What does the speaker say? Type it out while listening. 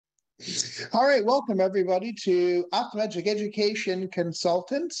All right, welcome everybody to Optometric Education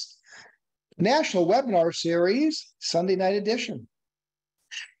Consultants National Webinar Series, Sunday night edition.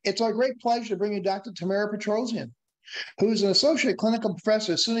 It's our great pleasure to bring you Dr. Tamara Petrosyan, who's an associate clinical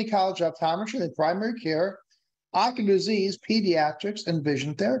professor at SUNY College of Optometry and Primary Care, Ocular Disease, Pediatrics, and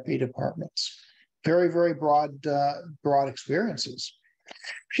Vision Therapy departments. Very broad experiences.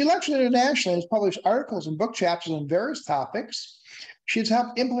 She lectured internationally and has published articles and book chapters on various topics. She has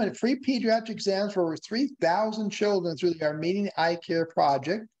helped implement free pediatric exams for over 3,000 children through the Armenian Eye Care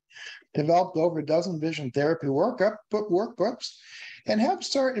Project, developed over a dozen vision therapy workbooks, and helped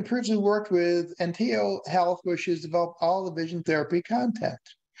start and previously worked with NTO Health, where she has developed all the vision therapy content.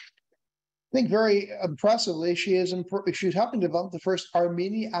 I think very impressively, she's helping develop the first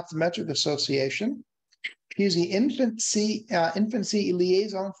Armenian Optometric Association. She's the infancy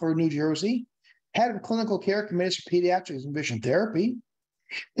liaison for New Jersey, head of clinical care committees for pediatrics and vision therapy,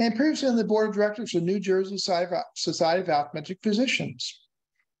 and previously on the board of directors of New Jersey Society of Optometric Physicians.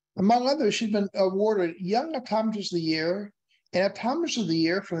 Among others, she's been awarded Young Optometrist of the Year and Optometrist of the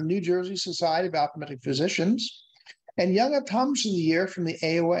Year from the New Jersey Society of Optometric Physicians and Young Optometrist of the Year from the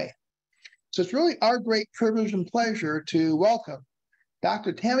AOA. So it's really our great privilege and pleasure to welcome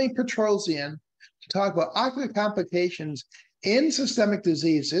Dr. Tammy Petrosyan to talk about ocular complications in systemic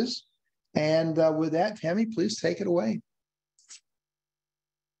diseases. And with that, Tammy, please take it away.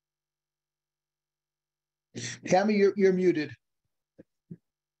 Tammy, you're muted.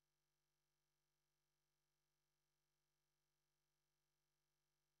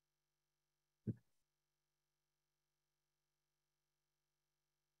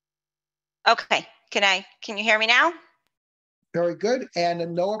 Okay, can you hear me now? Very good,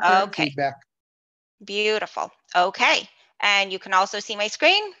 and no apparent feedback. Beautiful. Okay, and you can also see my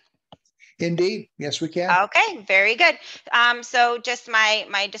screen? Indeed, yes, we can. Okay, very good. So just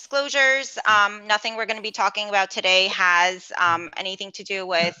my disclosures, nothing we're going to be talking about today has anything to do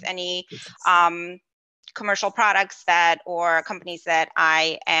with any commercial products or companies that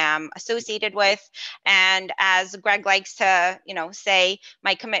I am associated with. And as Greg likes to, say,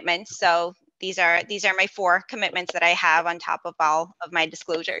 my commitments. So these are my 4 commitments that I have on top of all of my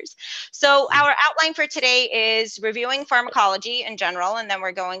disclosures. So our outline for today is reviewing pharmacology in general, and then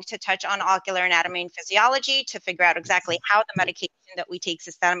we're going to touch on ocular anatomy and physiology to figure out exactly how the medication that we take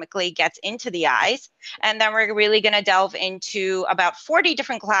systemically gets into the eyes. And then we're really going to delve into about 40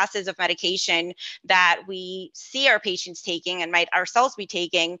 different classes of medication that we see our patients taking and might ourselves be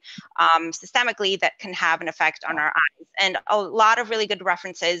taking systemically that can have an effect on our eyes. And a lot of really good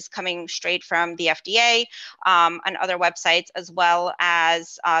references coming straight from the FDA and other websites, as well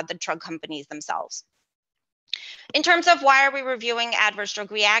as the drug companies themselves. In terms of why are we reviewing adverse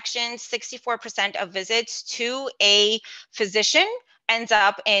drug reactions, 64% of visits to a physician ends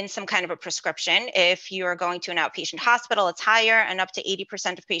up in some kind of a prescription. If you're going to an outpatient hospital, it's higher, and up to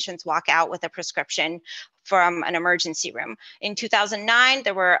 80% of patients walk out with a prescription from an emergency room. In 2009,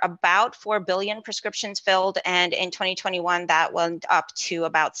 there were about 4 billion prescriptions filled, and in 2021, that went up to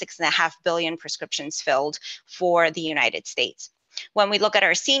about 6.5 billion prescriptions filled for the United States. When we look at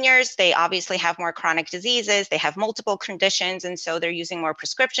our seniors, they obviously have more chronic diseases, they have multiple conditions, and so they're using more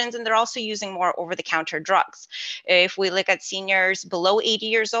prescriptions, and they're also using more over-the-counter drugs. If we look at seniors below 80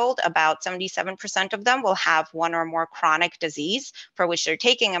 years old, about 77% of them will have one or more chronic disease for which they're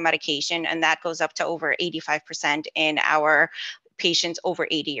taking a medication, and that goes up to over 85% in our patients over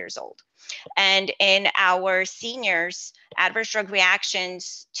 80 years old. And in our seniors, adverse drug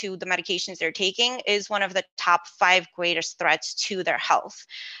reactions to the medications they're taking is one of the top 5 greatest threats to their health.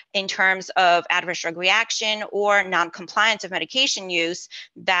 In terms of adverse drug reaction or non-compliance of medication use,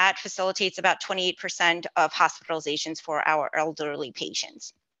 that facilitates about 28% of hospitalizations for our elderly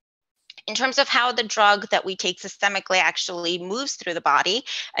patients. In terms of how the drug that we take systemically actually moves through the body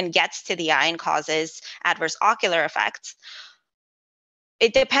and gets to the eye and causes adverse ocular effects,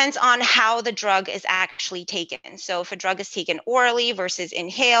 it depends on how the drug is actually taken. So if a drug is taken orally versus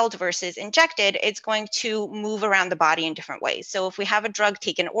inhaled versus injected, it's going to move around the body in different ways. So if we have a drug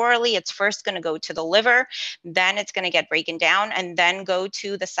taken orally, it's first going to go to the liver, then it's going to get broken down and then go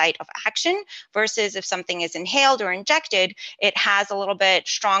to the site of action, versus if something is inhaled or injected, it has a little bit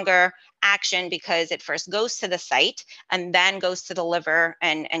stronger action because it first goes to the site and then goes to the liver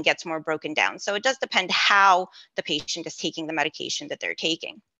and gets more broken down. So it does depend how the patient is taking the medication that they're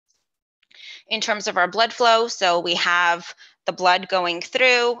taking. In terms of our blood flow, so we have the blood going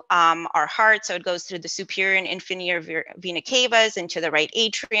through our heart. So it goes through the superior and inferior vena cavas into the right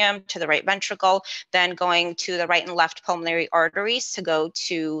atrium, to the right ventricle, then going to the right and left pulmonary arteries to go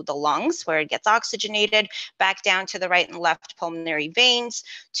to the lungs where it gets oxygenated, back down to the right and left pulmonary veins,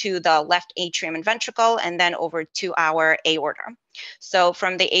 to the left atrium and ventricle, and then over to our aorta. So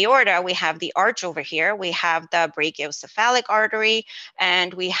from the aorta, we have the arch over here, we have the brachiocephalic artery,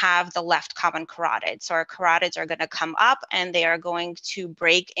 and we have the left common carotid. So our carotids are going to come up and they are going to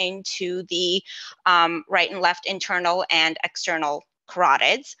break into the right and left internal and external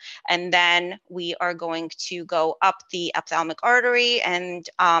carotids. And then we are going to go up the ophthalmic artery and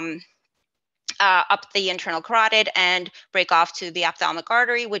up the internal carotid and break off to the ophthalmic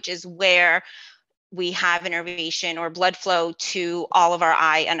artery, which is where we have innervation or blood flow to all of our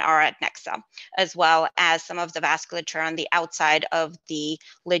eye and our adnexa, as well as some of the vasculature on the outside of the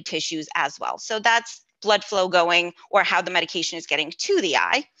lid tissues as well. So that's blood flow going, or how the medication is getting to the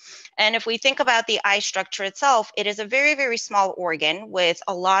eye. And if we think about the eye structure itself, it is a very, very small organ with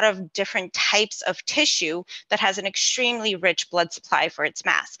a lot of different types of tissue that has an extremely rich blood supply for its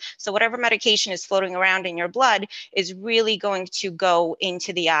mass. So whatever medication is floating around in your blood is really going to go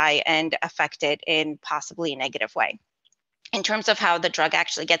into the eye and affect it in possibly a negative way. In terms of how the drug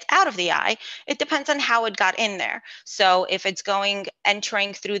actually gets out of the eye, it depends on how it got in there. So if it's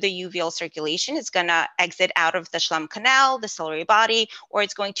entering through the uveal circulation, it's going to exit out of the Schlemm canal, the ciliary body, or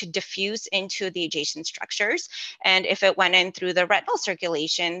it's going to diffuse into the adjacent structures. And if it went in through the retinal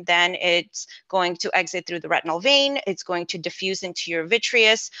circulation, then it's going to exit through the retinal vein, it's going to diffuse into your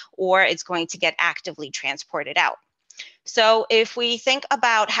vitreous, or it's going to get actively transported out. So if we think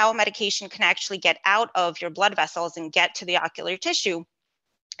about how a medication can actually get out of your blood vessels and get to the ocular tissue,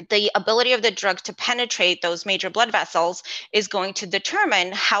 the ability of the drug to penetrate those major blood vessels is going to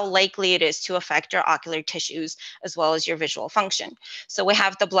determine how likely it is to affect your ocular tissues as well as your visual function. So we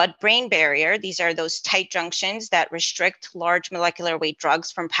have the blood-brain barrier. These are those tight junctions that restrict large molecular weight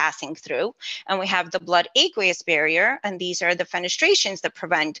drugs from passing through. And we have the blood-aqueous barrier, and these are the fenestrations that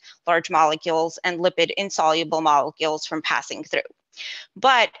prevent large molecules and lipid-insoluble molecules from passing through.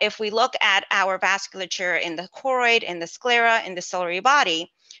 But if we look at our vasculature in the choroid, in the sclera, in the ciliary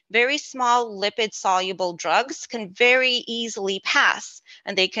body, very small lipid-soluble drugs can very easily pass,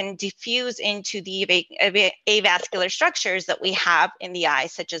 and they can diffuse into the avascular structures that we have in the eye,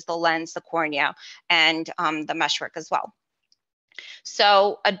 such as the lens, the cornea, and the meshwork as well.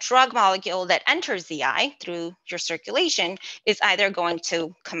 So a drug molecule that enters the eye through your circulation is either going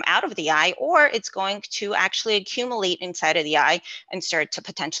to come out of the eye, or it's going to actually accumulate inside of the eye and start to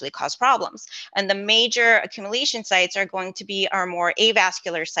potentially cause problems. And the major accumulation sites are going to be our more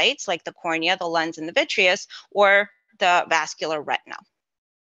avascular sites like the cornea, the lens, and the vitreous, or the vascular retina.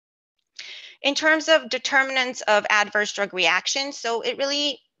 In terms of determinants of adverse drug reactions, so it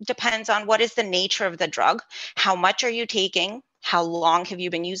really depends on what is the nature of the drug, how much are you taking, how long have you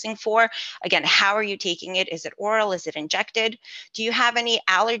been using for? Again, how are you taking it? Is it oral? Is it injected? Do you have any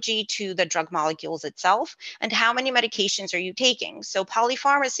allergy to the drug molecules itself? And how many medications are you taking? So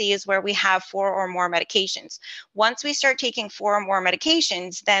polypharmacy is where we have 4 or more medications. Once we start taking 4 or more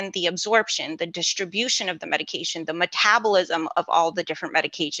medications, then the absorption, the distribution of the medication, the metabolism of all the different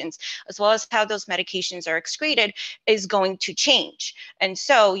medications, as well as how those medications are excreted, is going to change. And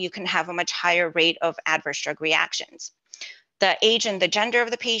so you can have a much higher rate of adverse drug reactions. The age and the gender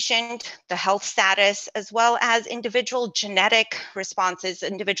of the patient, the health status, as well as individual genetic responses,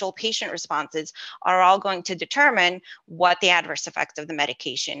 individual patient responses, are all going to determine what the adverse effects of the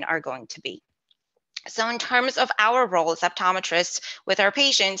medication are going to be. So in terms of our role as optometrists with our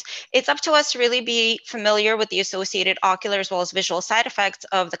patients, it's up to us to really be familiar with the associated ocular as well as visual side effects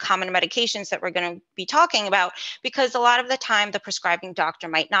of the common medications that we're going to be talking about, because a lot of the time the prescribing doctor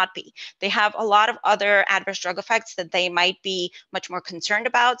might not be. They have a lot of other adverse drug effects that they might be much more concerned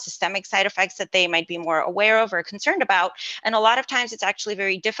about, systemic side effects that they might be more aware of or concerned about. And a lot of times it's actually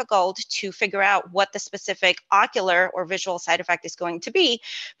very difficult to figure out what the specific ocular or visual side effect is going to be,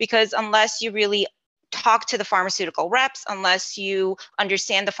 because unless you really talk to the pharmaceutical reps, unless you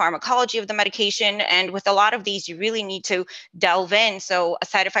understand the pharmacology of the medication. And with a lot of these, you really need to delve in. So a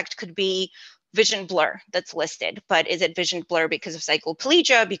side effect could be vision blur that's listed, but is it vision blur because of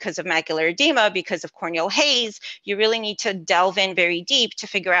cycloplegia, because of macular edema, because of corneal haze? You really need to delve in very deep to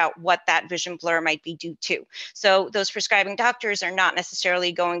figure out what that vision blur might be due to. So those prescribing doctors are not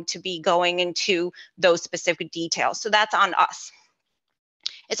necessarily going to be going into those specific details. So that's on us.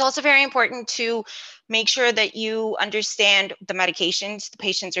 It's also very important to make sure that you understand the medications the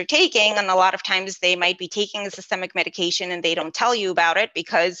patients are taking. And a lot of times they might be taking a systemic medication and they don't tell you about it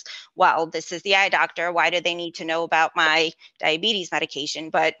because, well, this is the eye doctor. Why do they need to know about my diabetes medication?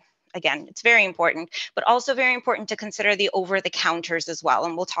 But again, it's very important, but also very important to consider the over-the-counters as well.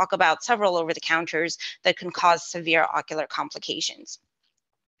 And we'll talk about several over-the-counters that can cause severe ocular complications.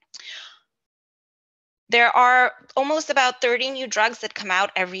 There are almost about 30 new drugs that come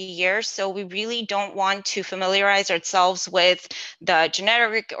out every year, so we really don't want to familiarize ourselves with the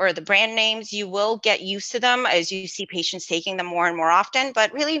generic or the brand names. You will get used to them as you see patients taking them more and more often,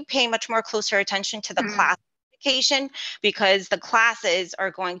 but really pay much more closer attention to the class medication because the classes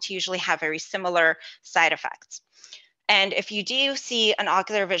are going to usually have very similar side effects. And if you do see an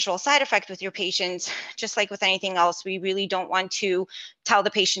ocular visual side effect with your patients, just like with anything else, we really don't want to tell the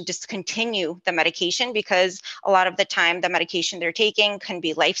patient to discontinue the medication because a lot of the time the medication they're taking can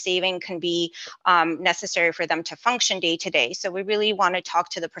be life-saving, can be necessary for them to function day to day. So we really want to talk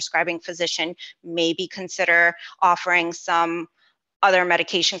to the prescribing physician, maybe consider offering some other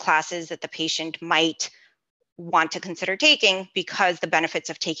medication classes that the patient might want to consider taking because the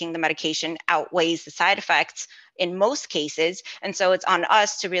benefits of taking the medication outweighs the side effects in most cases. And so it's on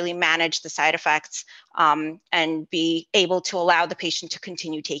us to really manage the side effects and be able to allow the patient to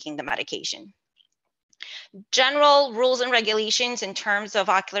continue taking the medication. General rules and regulations in terms of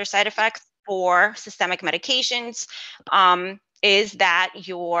ocular side effects for systemic medications is that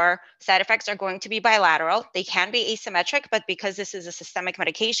your side effects are going to be bilateral. They can be asymmetric, but because this is a systemic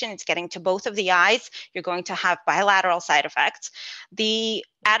medication, it's getting to both of the eyes, you're going to have bilateral side effects. The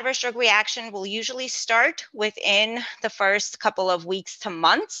adverse drug reaction will usually start within the first couple of weeks to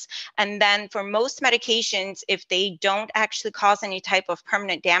months. And then for most medications, if they don't actually cause any type of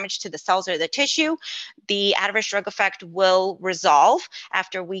permanent damage to the cells or the tissue, the adverse drug effect will resolve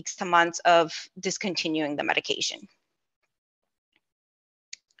after weeks to months of discontinuing the medication.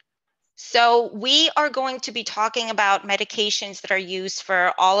 So we are going to be talking about medications that are used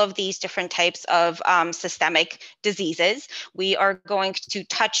for all of these different types of systemic diseases. We are going to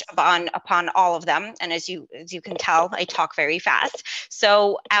touch upon all of them. And as you can tell, I talk very fast.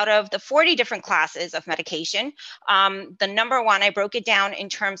 So out of the 40 different classes of medication, the number one, I broke it down in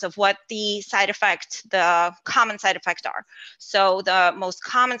terms of what the common side effects are. So the most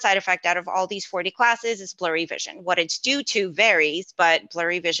common side effect out of all these 40 classes is blurry vision. What it's due to varies, but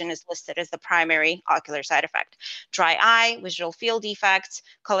blurry vision is listed as the primary ocular side effect. Dry eye, visual field defects,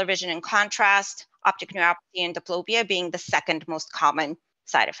 color vision and contrast, optic neuropathy and diplopia being the second most common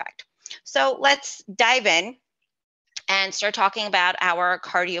side effect. So let's dive in and start talking about our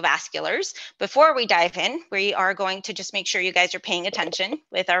cardiovasculars. Before we dive in, we are going to just make sure you guys are paying attention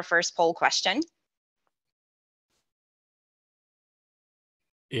with our first poll question.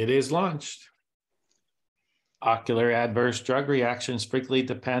 It is launched. Ocular adverse drug reactions frequently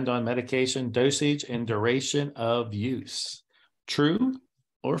depend on medication dosage and duration of use. True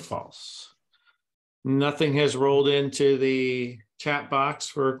or false? Nothing has rolled into the chat box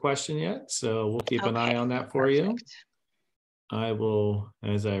for a question yet, so we'll keep an eye on that for you. I will,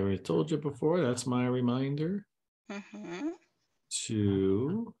 as I already told you before, that's my reminder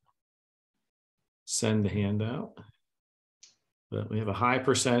to send the handout. But we have a high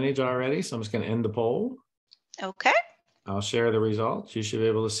percentage already, so I'm just going to end the poll. Okay. I'll share the results. You should be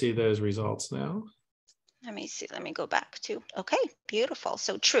able to see those results now. Let me see. Let me go back to, okay, beautiful.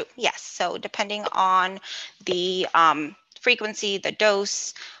 So true. Yes. So depending on the frequency, the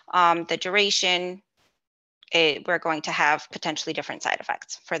dose, the duration, we're going to have potentially different side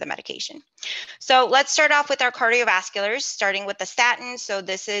effects for the medication. So let's start off with our cardiovasculars, starting with the statins. So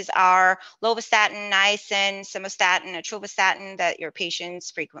this is our lovastatin, niacin, simvastatin, atorvastatin that your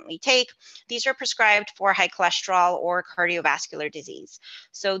patients frequently take. These are prescribed for high cholesterol or cardiovascular disease.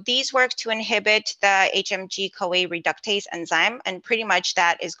 So these work to inhibit the HMG-CoA reductase enzyme, and pretty much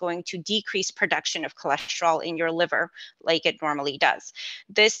that is going to decrease production of cholesterol in your liver like it normally does.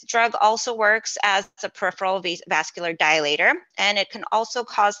 This drug also works as a peripheral vascular dilator, and it can also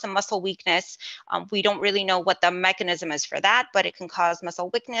cause some muscle weakness. We don't really know what the mechanism is for that, but it can cause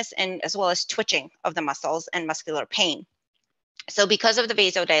muscle weakness and as well as twitching of the muscles and muscular pain. So because of the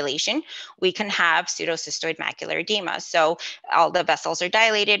vasodilation, we can have pseudocystoid macular edema. So all the vessels are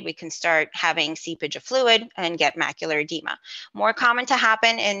dilated, we can start having seepage of fluid and get macular edema. More common to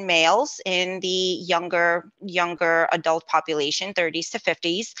happen in males in the younger adult population, 30s to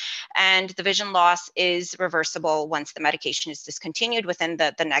 50s, and the vision loss is reversible once the medication is discontinued within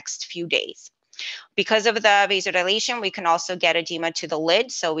the next few days. Because of the vasodilation, we can also get edema to the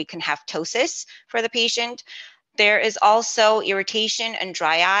lid, so we can have ptosis for the patient. There is also irritation and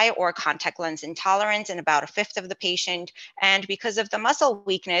dry eye or contact lens intolerance in about 1/5 of the patient. And because of the muscle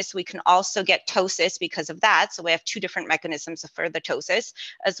weakness, we can also get ptosis because of that. So we have 2 different mechanisms for the ptosis,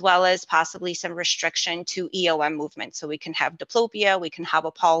 as well as possibly some restriction to EOM movement. So we can have diplopia, we can have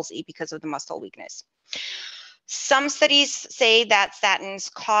a palsy because of the muscle weakness. Some studies say that statins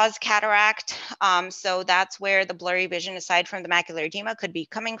cause cataract, so that's where the blurry vision, aside from the macular edema, could be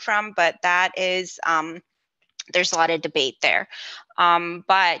coming from, but that is, there's a lot of debate there.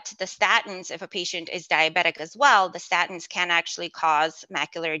 But the statins, if a patient is diabetic as well, the statins can actually cause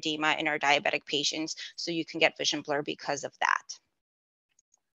macular edema in our diabetic patients, so you can get vision blur because of that.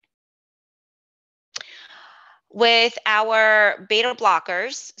 With our beta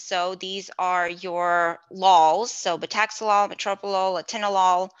blockers, so these are your LALs, so betaxolol, metoprolol,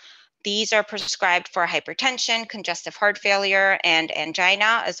 atenolol. These are prescribed for hypertension, congestive heart failure, and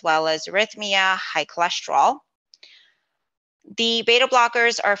angina, as well as arrhythmia, high cholesterol. The beta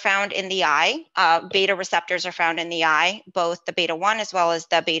blockers are found in the eye. Beta receptors are found in the eye, both the beta 1 as well as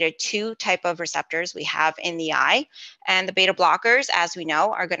the beta 2 type of receptors we have in the eye. And the beta blockers, as we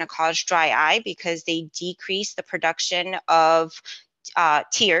know, are going to cause dry eye because they decrease the production of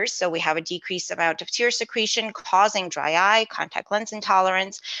tears. So we have a decreased amount of tear secretion causing dry eye, contact lens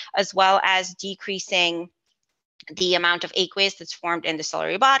intolerance, as well as decreasing the amount of aqueous that's formed in the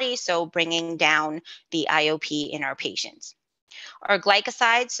ciliary body, so bringing down the IOP in our patients. Our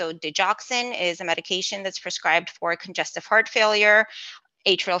glycosides, so digoxin is a medication that's prescribed for congestive heart failure,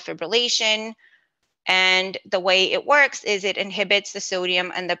 atrial fibrillation, and the way it works is it inhibits the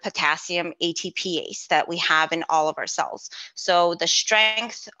sodium and the potassium ATPase that we have in all of our cells. So the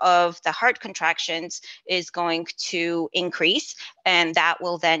strength of the heart contractions is going to increase, and that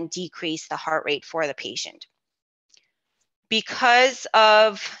will then decrease the heart rate for the patient. Because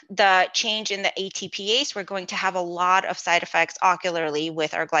of the change in the ATPase, we're going to have a lot of side effects ocularly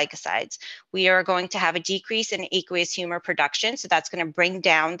with our glycosides. We are going to have a decrease in aqueous humor production, so that's going to bring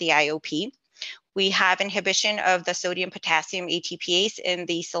down the IOP. We have inhibition of the sodium potassium ATPase in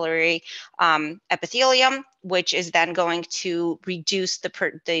the ciliary epithelium, which is then going to reduce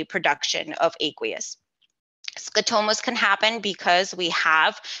the production of aqueous. Scotomas can happen because we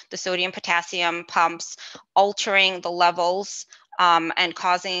have the sodium potassium pumps altering the levels and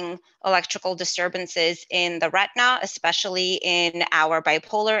causing electrical disturbances in the retina, especially in our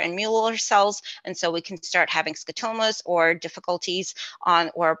bipolar and Mueller cells. And so we can start having scotomas or difficulties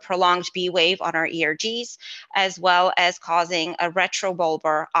on or prolonged B wave on our ERGs, as well as causing a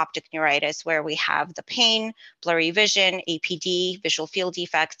retrobulbar optic neuritis, where we have the pain, blurry vision, APD, visual field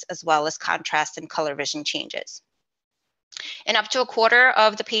defects, as well as contrast and color vision changes. In up to 1/4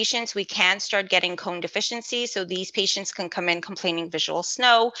 of the patients, we can start getting cone deficiency. So these patients can come in complaining visual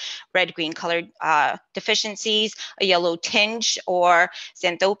snow, red-green colored deficiencies, a yellow tinge, or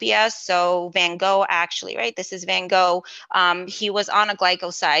xanthopia. So Van Gogh, actually, right? This is Van Gogh. He was on a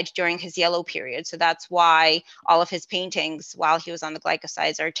glycoside during his yellow period. So that's why all of his paintings while he was on the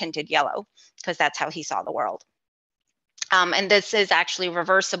glycosides are tinted yellow, because that's how he saw the world. And this is actually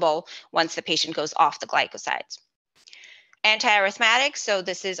reversible once the patient goes off the glycosides. Antiarrhythmatics, so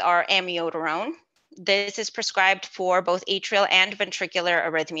this is our amiodarone. This is prescribed for both atrial and ventricular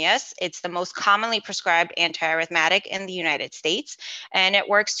arrhythmias. It's the most commonly prescribed antiarrhythmatic in the United States, and it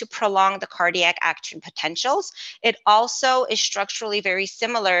works to prolong the cardiac action potentials. It also is structurally very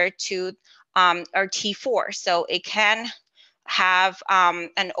similar to our T4, so it can have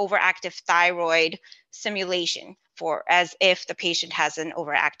an overactive thyroid simulation for as if the patient has an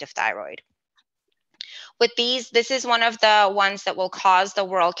overactive thyroid. With these, this is one of the ones that will cause the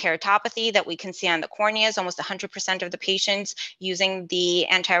whorl keratopathy that we can see on the corneas. Almost 100% of the patients using the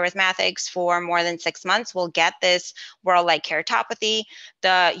antiarrhythmatics for more than 6 months will get this whorl-like keratopathy.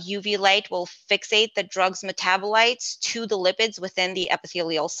 The UV light will fixate the drug's metabolites to the lipids within the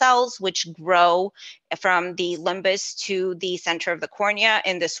epithelial cells, which grow from the limbus to the center of the cornea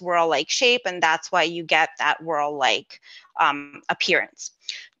in this whorl-like shape, and that's why you get that whorl-like appearance.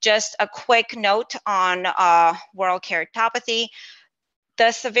 Just a quick note on whorl keratopathy.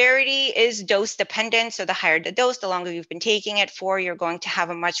 The severity is dose dependent, so the higher the dose, the longer you've been taking it for, you're going to have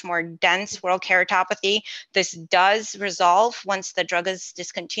a much more dense whorl keratopathy. This does resolve once the drug is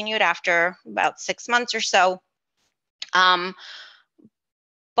discontinued after about 6 months or so.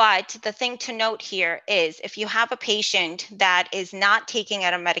 But the thing to note here is if you have a patient that is not taking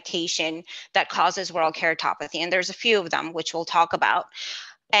out a medication that causes whorl keratopathy, and there's a few of them, which we'll talk about,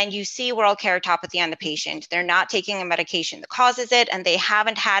 and you see whorl keratopathy on the patient, they're not taking a medication that causes it, and they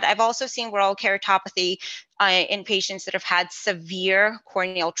haven't had, I've also seen whorl keratopathy in patients that have had severe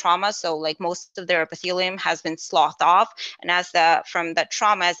corneal trauma. So like most of their epithelium has been sloughed off. And from the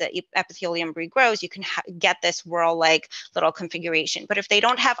trauma, as the epithelium regrows, you can get this whorl-like little configuration. But if they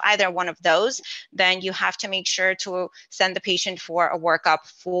don't have either one of those, then you have to make sure to send the patient for a workup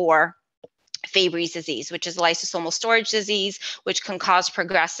for Fabry's disease, which is lysosomal storage disease, which can cause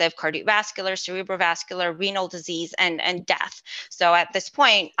progressive cardiovascular, cerebrovascular, renal disease, and death. So at this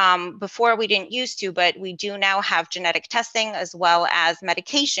point, before we didn't used to, but we do now have genetic testing as well as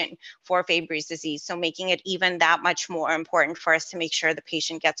medication for Fabry's disease. So making it even that much more important for us to make sure the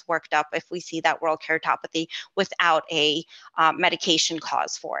patient gets worked up if we see that whorl keratopathy without a medication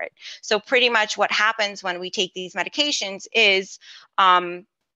cause for it. So pretty much what happens when we take these medications is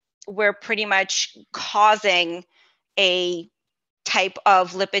we're pretty much causing a type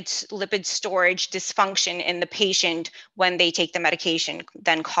of lipid storage dysfunction in the patient when they take the medication,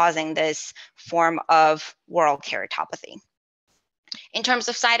 then causing this form of whorl keratopathy. In terms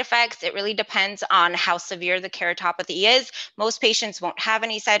of side effects, it really depends on how severe the keratopathy is. Most patients won't have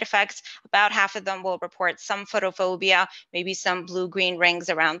any side effects. About half of them will report some photophobia, maybe some blue-green rings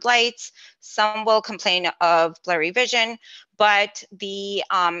around lights. Some will complain of blurry vision, but the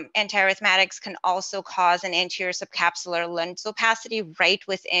antiarrhythmatics can also cause an anterior subcapsular lens opacity right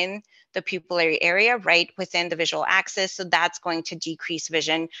within the pupillary area, right within the visual axis. So that's going to decrease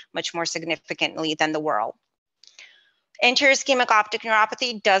vision much more significantly than the whorl. Anterior ischemic optic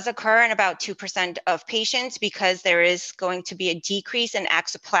neuropathy does occur in about 2% of patients because there is going to be a decrease in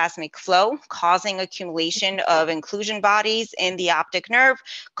exoplasmic flow, causing accumulation of inclusion bodies in the optic nerve,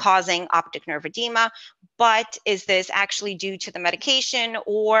 causing optic nerve edema. But is this actually due to the medication,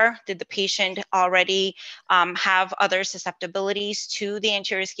 or did the patient already have other susceptibilities to the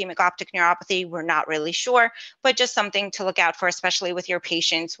anterior ischemic optic neuropathy? We're not really sure, but just something to look out for, especially with your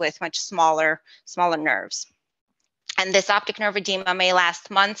patients with much smaller nerves. And this optic nerve edema may last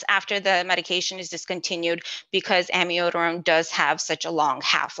months after the medication is discontinued because amiodarone does have such a long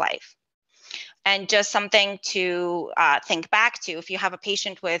half-life. And just something to think back to, if you have a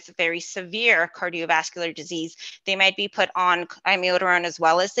patient with very severe cardiovascular disease, they might be put on amiodarone as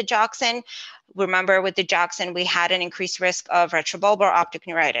well as digoxin. Remember, with digoxin, we had an increased risk of retrobulbar optic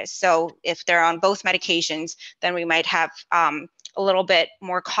neuritis. So if they're on both medications, then we might have a little bit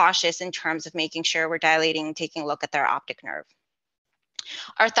more cautious in terms of making sure we're dilating and taking a look at their optic nerve.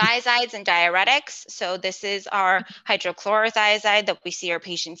 Our thiazides and diuretics. So this is our hydrochlorothiazide that we see our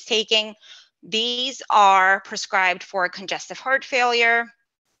patients taking. These are prescribed for congestive heart failure,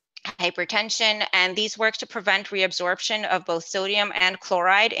 hypertension, and these work to prevent reabsorption of both sodium and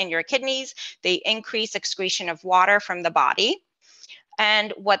chloride in your kidneys. They increase excretion of water from the body.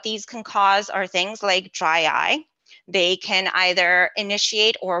 And what these can cause are things like dry eye. They can either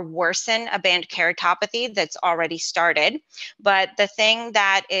initiate or worsen a band keratopathy that's already started. But the thing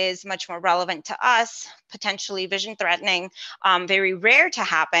that is much more relevant to us, potentially vision threatening, very rare to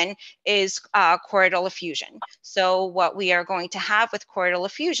happen, is choroidal effusion. So what we are going to have with choroidal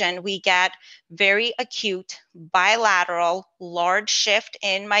effusion, we get very acute bilateral large shift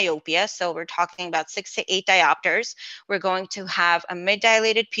in myopia. So we're talking about 6 to 8 diopters. We're going to have a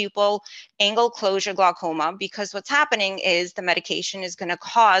mid-dilated pupil, angle closure glaucoma, because what's happening is the medication is going to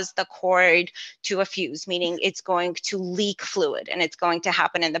cause the choroid to effuse, meaning it's going to leak fluid, and it's going to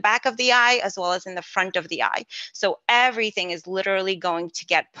happen in the back of the eye as well as in the front of the eye. So everything is literally going to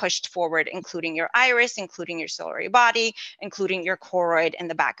get pushed forward, including your iris, including your ciliary body, including your choroid in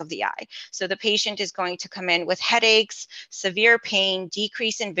the back of the eye. So the patient is going to come in with headaches, severe pain,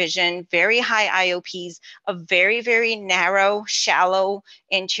 decrease in vision, very high IOPs, a very, very narrow, shallow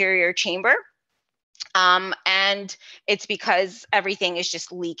anterior chamber. And it's because everything is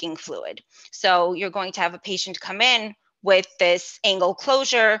just leaking fluid. So you're going to have a patient come in with this angle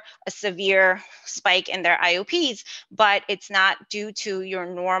closure, a severe spike in their IOPs, but it's not due to your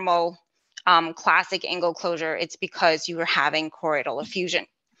normal classic angle closure. It's because you were having choroidal effusion.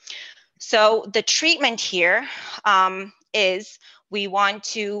 So the treatment here is we want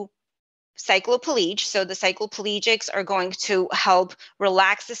to cycloplegic. So the cycloplegics are going to help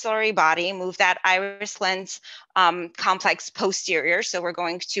relax the ciliary body, move that iris lens complex posterior. So we're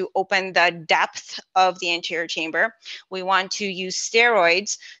going to open the depth of the anterior chamber. We want to use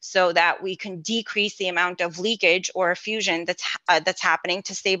steroids so that we can decrease the amount of leakage or effusion that's happening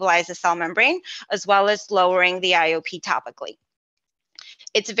to stabilize the cell membrane, as well as lowering the IOP topically.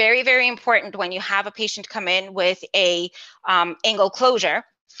 It's very, very important when you have a patient come in with a angle closure,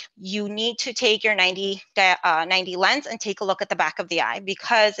 you need to take your 90 lens and take a look at the back of the eye,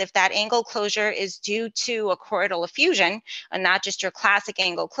 because if that angle closure is due to a choroidal effusion and not just your classic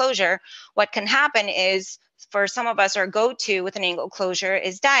angle closure, what can happen is for some of us, our go-to with an angle closure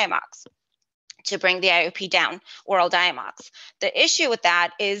is Diamox to bring the IOP down, oral Diamox. The issue with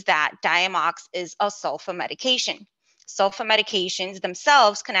that is that Diamox is a sulfa medication. Sulfa medications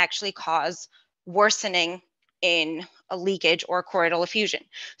themselves can actually cause worsening in a leakage or choroidal effusion.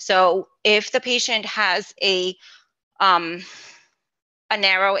 So if the patient has a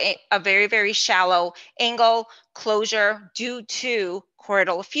narrow, a very, very shallow angle closure due to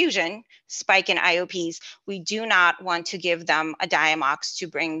choroidal effusion, spike in IOPs, we do not want to give them a Diamox to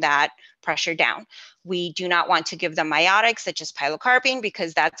bring that pressure down. We do not want to give them miotics such as pilocarpine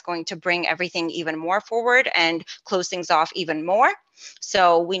because that's going to bring everything even more forward and close things off even more.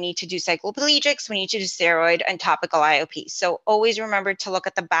 So we need to do cycloplegics, we need to do steroid and topical IOP. So always remember to look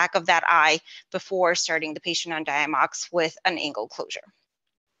at the back of that eye before starting the patient on Diamox with an angle closure.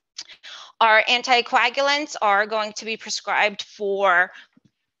 Our anticoagulants are going to be prescribed for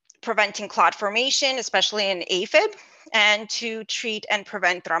preventing clot formation, especially in AFib, and to treat and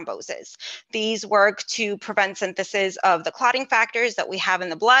prevent thrombosis. These work to prevent synthesis of the clotting factors that we have in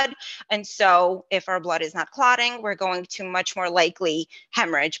the blood. And so if our blood is not clotting, we're going to much more likely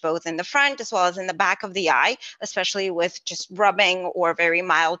hemorrhage, both in the front as well as in the back of the eye, especially with just rubbing or very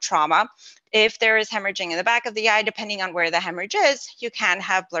mild trauma. If there is hemorrhaging in the back of the eye, depending on where the hemorrhage is, you can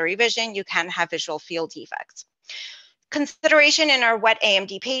have blurry vision, you can have visual field defects. Consideration in our wet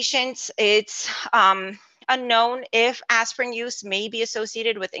AMD patients, it's unknown if aspirin use may be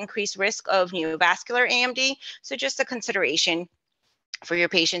associated with increased risk of neovascular AMD. So just a consideration for your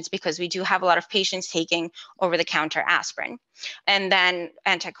patients, because we do have a lot of patients taking over-the-counter aspirin. And then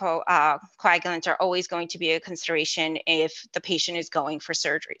anticoagulants are always going to be a consideration if the patient is going for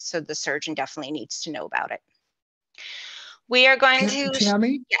surgery. So the surgeon definitely needs to know about it. We are going to—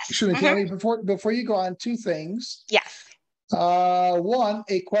 Tammy, yes. Excuse me, Tammy, before you go on, two things. Yes. One,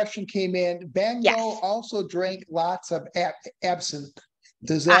 a question came in. Bango Yes. also drank lots of absinthe.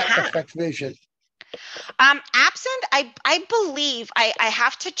 Does that affect vision? Absinthe, I believe, I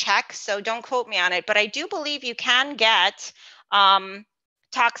have to check, so don't quote me on it, but I do believe you can get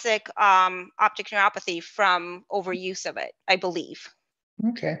toxic optic neuropathy from overuse of it, I believe.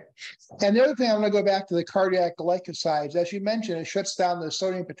 Okay. And the other thing, I'm going to go back to the cardiac glycosides. As you mentioned, it shuts down the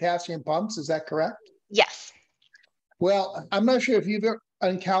sodium potassium pumps. Is that correct? Yes. Well, I'm not sure if you've ever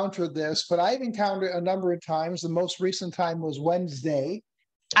encountered this, but I've encountered a number of times. The most recent time was Wednesday.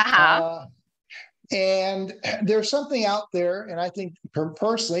 And there's something out there, and I think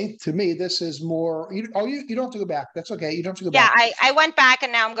personally, to me, this is more. You don't have to go back. That's okay. You don't have to go back. Yeah, I went back,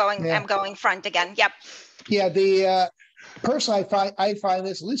 and now I'm going. Yeah. I'm going front again. Yep. Yeah. The personally, I find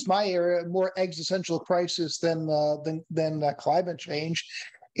this, at least my area, more existential crisis than climate change.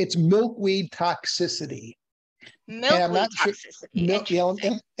 It's milkweed toxicity. Milkweed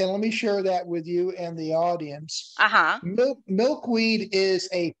toxicity. And let me share that with you and the audience. Milkweed is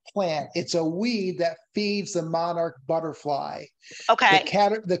a plant. It's a weed that feeds the monarch butterfly. Okay.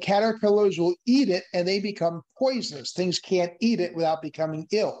 The caterpillars will eat it, and they become poisonous. Things can't eat it without becoming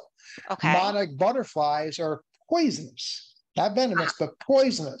ill. Okay. Monarch butterflies are poisonous, not venomous, but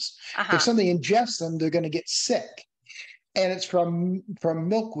poisonous. If something ingests them, they're going to get sick. And it's from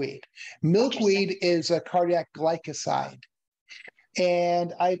milkweed. Milkweed is a cardiac glycoside.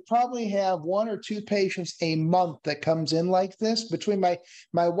 And I probably have 1 or 2 patients a month that comes in like this. Between my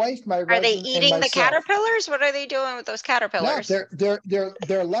wife, my are they resident, eating and the caterpillars? What are they doing with those caterpillars? No, they're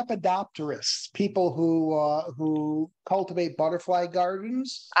lepidopterists, people who cultivate butterfly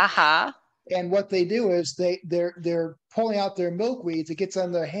gardens. And what they do is they're pulling out their milkweeds. It gets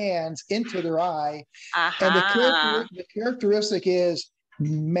on their hands into their eye, and the characteristic is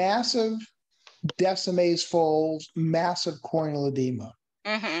massive decimase folds, massive corneal edema.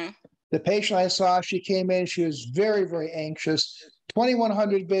 The patient I saw, she came in. She was very, very anxious.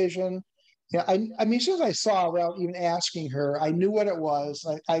 2100 vision. Yeah, I mean, as soon as I saw her, without even asking her, I knew what it was.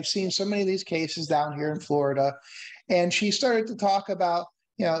 I've seen so many of these cases down here in Florida, and she started to talk about.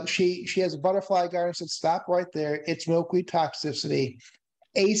 She has a butterfly garden. Said, stop right there. It's milkweed toxicity.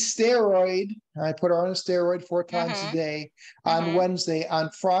 A steroid. I put her on a steroid 4 times a day on Wednesday.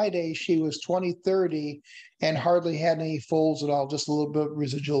 On Friday, she was 20/30 and hardly had any folds at all. Just a little bit of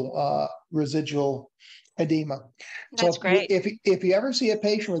residual edema. That's great. If you ever see a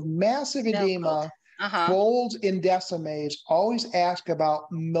patient with massive edema, folds in decimase, always ask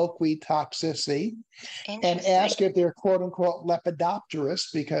about milkweed toxicity, and ask if they're quote unquote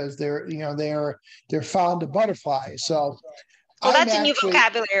lepidopterists, because they're fond of butterflies. So, well, that's a new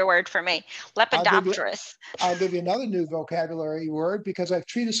vocabulary word for me, lepidopterist. I'll give you another new vocabulary word, because I've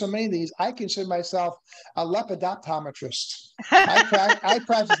treated so many of these. I consider myself a lepidoptometrist. I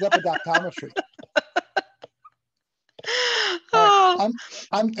practice lepidoptometry.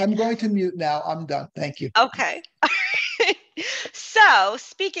 I'm going to mute now. I'm done. Thank you. Okay. So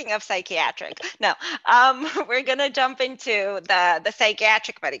speaking of psychiatric, no, we're going to jump into the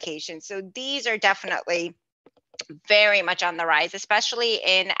psychiatric medication. So these are definitely very much on the rise, especially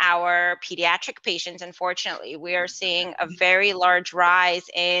in our pediatric patients. Unfortunately, we are seeing a very large rise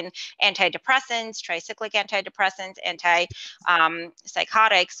in antidepressants, tricyclic antidepressants,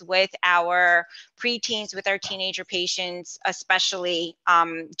 psychotics with our preteens, with our teenager patients, especially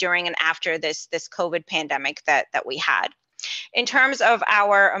during and after this COVID pandemic that we had. In terms of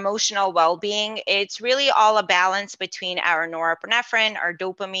our emotional well-being, it's really all a balance between our norepinephrine, our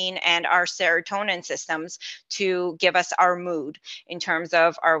dopamine, and our serotonin systems to give us our mood in terms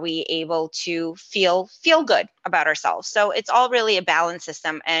of, are we able to feel good about ourselves? So it's all really a balance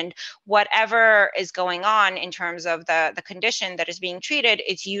system, and whatever is going on in terms of the condition that is being treated,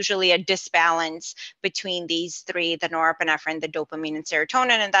 it's usually a disbalance between these three, the norepinephrine, the dopamine, and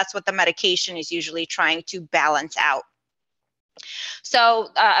serotonin, and that's what the medication is usually trying to balance out. So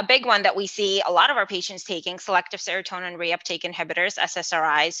a big one that we see a lot of our patients taking, selective serotonin reuptake inhibitors,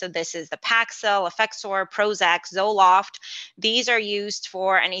 SSRIs. So this is the Paxil, Effexor, Prozac, Zoloft. These are used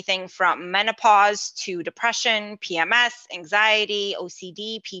for anything from menopause to depression, PMS, anxiety,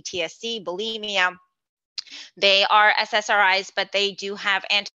 OCD, PTSD, bulimia. They are SSRIs, but they do have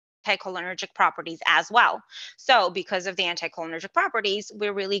anticholinergic properties as well. So because of the anticholinergic properties,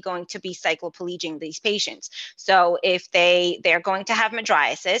 we're really going to be cycloplegic these patients. So if they're going to have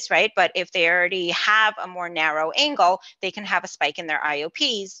mydriasis, right? But if they already have a more narrow angle, they can have a spike in their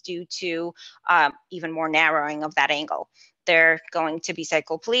IOPs due to even more narrowing of that angle. They're going to be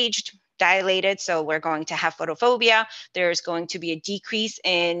cycloplegic, dilated, so we're going to have photophobia. There's going to be a decrease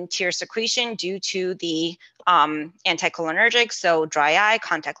in tear secretion due to the anticholinergic, so dry eye,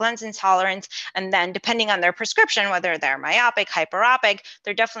 contact lens intolerance, and then depending on their prescription, whether they're myopic, hyperopic,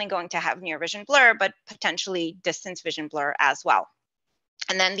 they're definitely going to have near vision blur, but potentially distance vision blur as well.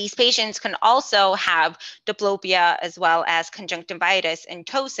 And then these patients can also have diplopia as well as conjunctivitis and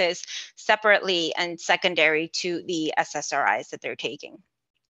ptosis separately and secondary to the SSRIs that they're taking.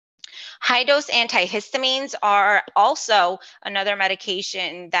 High-dose antihistamines are also another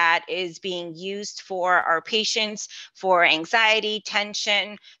medication that is being used for our patients for anxiety,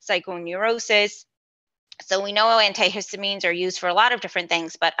 tension, psychoneurosis. So we know antihistamines are used for a lot of different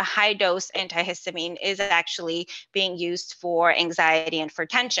things, but a high-dose antihistamine is actually being used for anxiety and for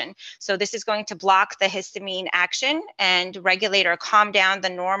tension. So this is going to block the histamine action and regulate or calm down the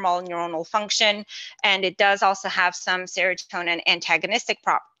normal neuronal function. And it does also have some serotonin antagonistic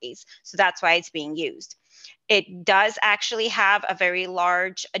properties. So that's why it's being used. It does actually have a very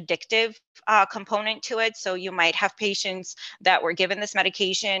large addictive component to it. So you might have patients that were given this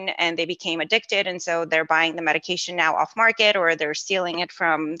medication and they became addicted. And so they're buying the medication now off market, or they're stealing it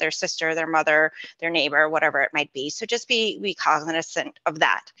from their sister, their mother, their neighbor, whatever it might be. So just be cognizant of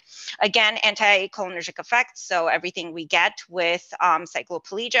that. Again, anticholinergic effects. So everything we get with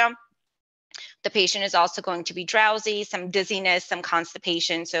cycloplegia. The patient is also going to be drowsy, some dizziness, some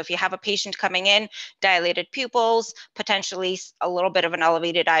constipation. So if you have a patient coming in, dilated pupils, potentially a little bit of an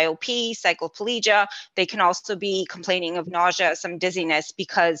elevated IOP, cycloplegia, they can also be complaining of nausea, some dizziness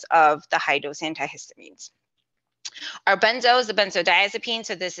because of the high-dose antihistamines. Our benzos, the benzodiazepine,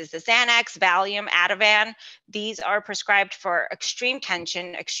 so this is the Xanax, Valium, Ativan. These are prescribed for extreme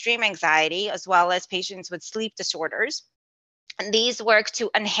tension, extreme anxiety, as well as patients with sleep disorders. And these work to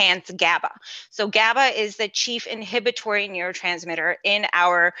enhance GABA. So GABA is the chief inhibitory neurotransmitter in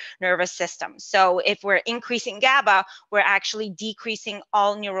our nervous system. So if we're increasing GABA, we're actually decreasing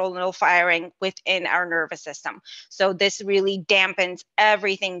all neuronal firing within our nervous system. So this really dampens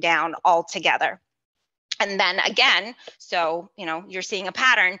everything down altogether. And then again, so, you're seeing a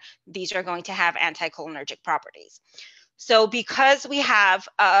pattern, these are going to have anticholinergic properties. So because we have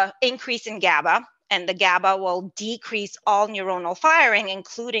an increase in GABA, and the GABA will decrease all neuronal firing,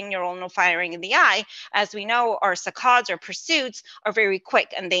 including neuronal firing in the eye. As we know, our saccades or pursuits are very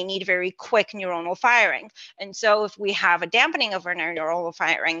quick, and they need very quick neuronal firing. And so if we have a dampening of our neuronal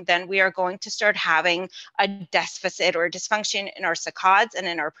firing, then we are going to start having a deficit or dysfunction in our saccades and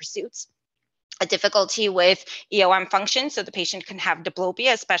in our pursuits. A difficulty with EOM function, so the patient can have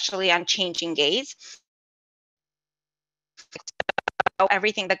diplopia, especially on changing gaze.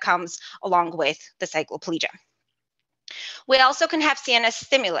 Everything that comes along with the cycloplegia. We also can have CNS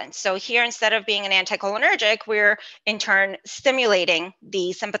stimulants. So here, instead of being an anticholinergic, we're in turn stimulating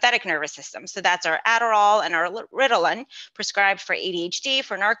the sympathetic nervous system. So that's our Adderall and our Ritalin, prescribed for ADHD,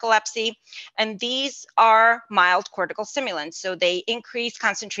 for narcolepsy. And these are mild cortical stimulants. So they increase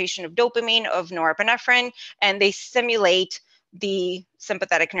concentration of dopamine, of norepinephrine, and they stimulate the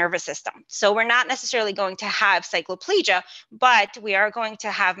sympathetic nervous system. So we're not necessarily going to have cycloplegia, but we are going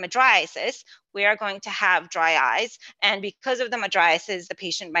to have mydriasis. We are going to have dry eyes. And because of the mydriasis, the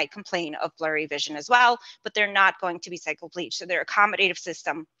patient might complain of blurry vision as well, but they're not going to be cycloplegic. So their accommodative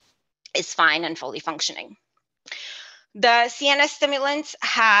system is fine and fully functioning. The CNS stimulants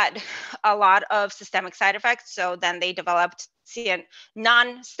had a lot of systemic side effects, so then they developed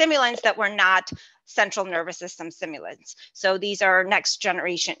non-stimulants that were not central nervous system stimulants. So these are next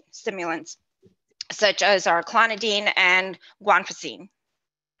generation stimulants, such as our clonidine and guanfacine.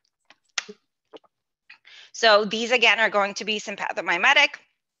 So these again are going to be sympathomimetic,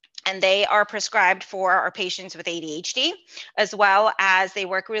 and they are prescribed for our patients with ADHD, as well as they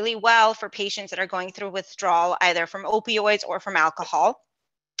work really well for patients that are going through withdrawal, either from opioids or from alcohol.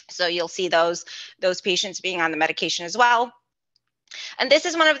 So you'll see those patients being on the medication as well. And this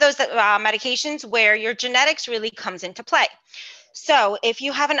is one of those medications where your genetics really comes into play. So if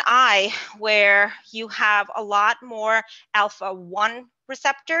you have an eye where you have a lot more alpha-1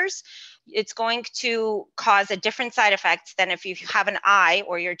 receptors, it's going to cause a different side effects than if you have an eye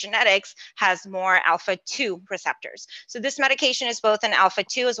or your genetics has more alpha-2 receptors. So this medication is both an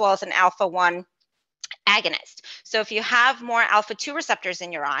alpha-2 as well as an alpha-1 agonist. So if you have more alpha-2 receptors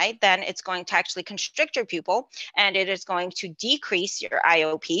in your eye, then it's going to actually constrict your pupil, and it is going to decrease your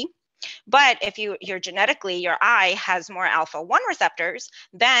IOP. But if your genetically, your eye has more alpha-1 receptors,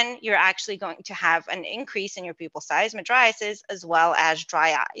 then you're actually going to have an increase in your pupil size, mydriasis, as well as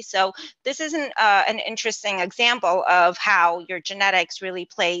dry eye. So this is an interesting example of how your genetics really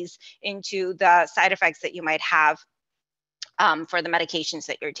plays into the side effects that you might have for the medications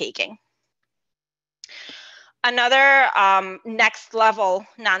that you're taking. Another next level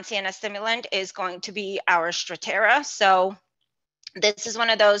non-CNS stimulant is going to be our Strattera. So this is one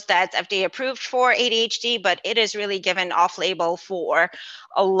of those that's FDA approved for ADHD, but it is really given off-label for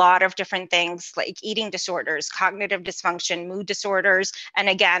a lot of different things like eating disorders, cognitive dysfunction, mood disorders, and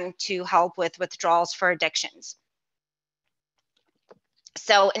again, to help with withdrawals for addictions.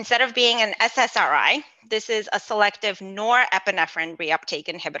 So instead of being an SSRI, this is a selective norepinephrine reuptake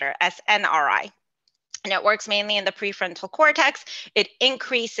inhibitor, SNRI. And it works mainly in the prefrontal cortex. It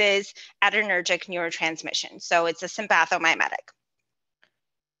increases adrenergic neurotransmission. So it's a sympathomimetic.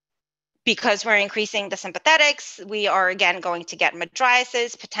 Because we're increasing the sympathetics, we are again going to get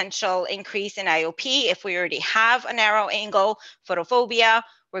mydriasis, potential increase in IOP if we already have a narrow angle, photophobia.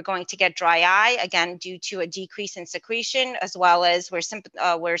 We're going to get dry eye, again, due to a decrease in secretion, as well as we're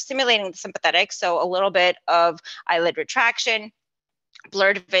stimulating the sympathetics, so a little bit of eyelid retraction,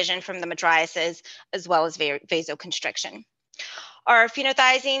 blurred vision from the mydriasis, as well as vasoconstriction. Our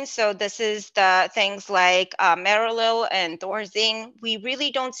phenothiazine, so this is the things like Marilil and Thorazine. We really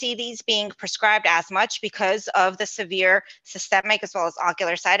don't see these being prescribed as much because of the severe systemic as well as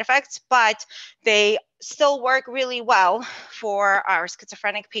ocular side effects, but they still work really well for our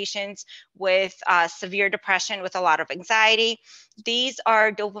schizophrenic patients with severe depression with a lot of anxiety. These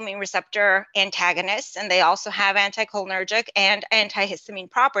are dopamine receptor antagonists, and they also have anticholinergic and antihistamine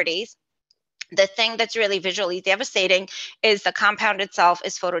properties. The thing that's really visually devastating is the compound itself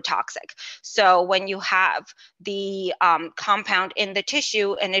is phototoxic. So when you have the compound in the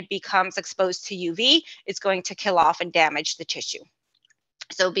tissue and it becomes exposed to UV, it's going to kill off and damage the tissue.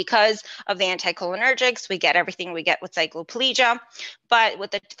 So because of the anticholinergics, we get everything we get with cycloplegia, but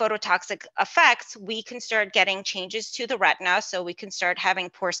with the phototoxic effects, we can start getting changes to the retina. So we can start having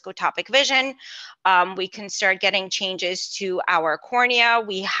poor scotopic vision. We can start getting changes to our cornea.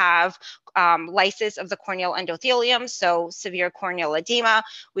 We have lysis of the corneal endothelium, so severe corneal edema.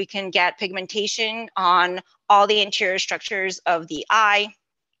 We can get pigmentation on all the interior structures of the eye.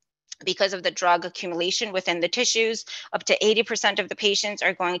 Because of the drug accumulation within the tissues, up to 80% of the patients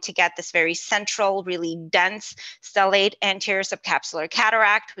are going to get this very central, really dense stellate anterior subcapsular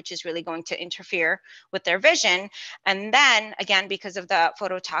cataract, which is really going to interfere with their vision. And then again, because of the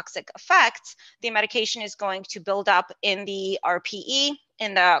phototoxic effects, the medication is going to build up in the RPE,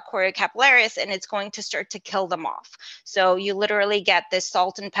 in the choroid capillaris, and it's going to start to kill them off. So you literally get this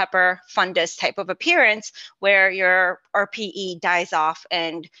salt and pepper fundus type of appearance where your RPE dies off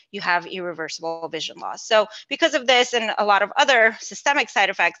and you have irreversible vision loss. So because of this and a lot of other systemic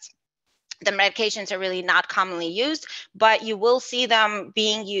side effects, the medications are really not commonly used, but you will see them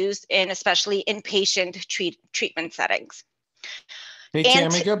being used in especially inpatient treatment settings. Hey,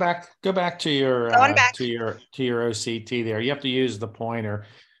 Tammy, go back to your OCT there. You have to use the pointer.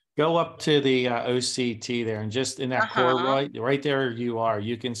 Go up to the OCT there, and just in that choroid, right there you are.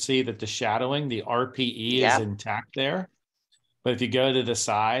 You can see that the shadowing, the RPE is intact there. But if you go to the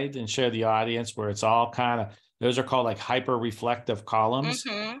side and show the audience where it's all kind of, Those are called like hyper-reflective columns.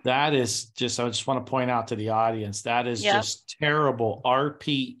 That is just, I just want to point out to the audience, that is just terrible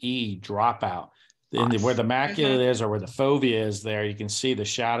RPE dropout. Where the macula is or where the fovea is there, you can see the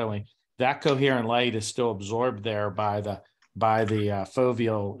shadowing. That coherent light is still absorbed there by the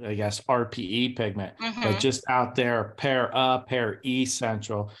foveal, I guess, RPE pigment. But just out there, pair E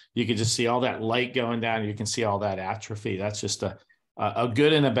central, you can just see all that light going down. You can see all that atrophy. That's just a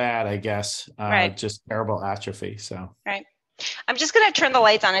good and a bad, I guess. Just terrible atrophy. So I'm just going to turn the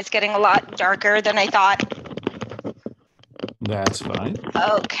lights on. It's getting a lot darker than I thought. That's fine.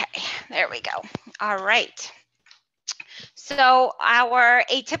 Okay, there we go. All right. So our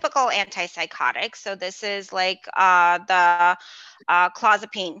atypical antipsychotic, so this is like the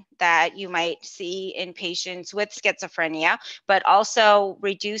clozapine that you might see in patients with schizophrenia, but also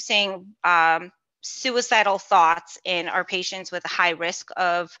reducing suicidal thoughts in our patients with a high risk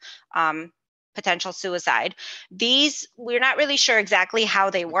of potential suicide. These, we're not really sure exactly how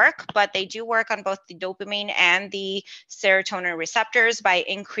they work, but they do work on both the dopamine and the serotonin receptors by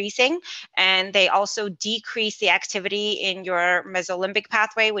increasing, and they also decrease the activity in your mesolimbic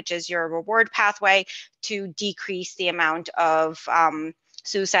pathway, which is your reward pathway, to decrease the amount of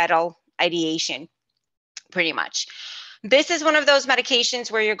suicidal ideation, pretty much. This is one of those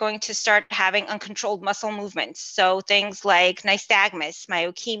medications where you're going to start having uncontrolled muscle movements. So things like nystagmus,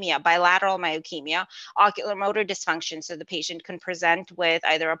 myokemia, bilateral myokemia, ocular motor dysfunction. So the patient can present with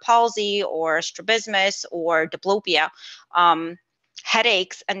either a palsy or strabismus or diplopia,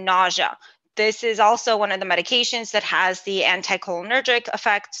 headaches, and nausea. This is also one of the medications that has the anticholinergic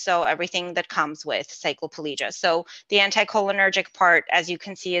effect, so everything that comes with cycloplegia. So the anticholinergic part, as you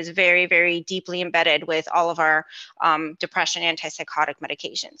can see, is very, very deeply embedded with all of our depression antipsychotic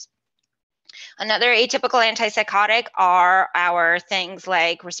medications. Another atypical antipsychotic are our things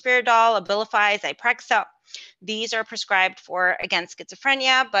like risperidone, Abilify, Zyprexa. These are prescribed for, again,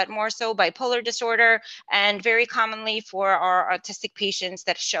 schizophrenia, but more so bipolar disorder, and very commonly for our autistic patients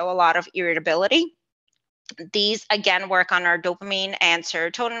that show a lot of irritability. These, again, work on our dopamine and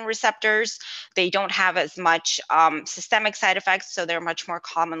serotonin receptors. They don't have as much systemic side effects, so they're much more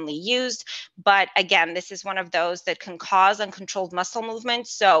commonly used. But again, this is one of those that can cause uncontrolled muscle movement,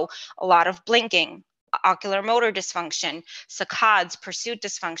 so a lot of blinking, ocular motor dysfunction, saccades, pursuit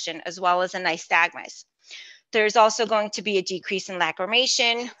dysfunction, as well as a nystagmus. There's also going to be a decrease in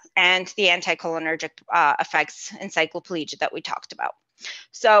lacrimation and the anticholinergic effects in cycloplegia that we talked about.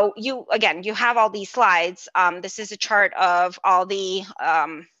 So you have all these slides. This is a chart of all the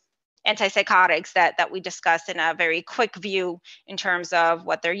antipsychotics that we discussed in a very quick view in terms of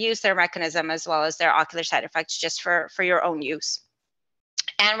what their use, their mechanism, as well as their ocular side effects, just for your own use.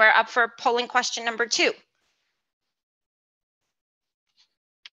 And we're up for polling question number 2.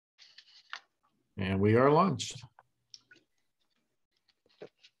 And we are launched.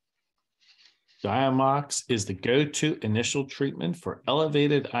 Diamox is the go-to initial treatment for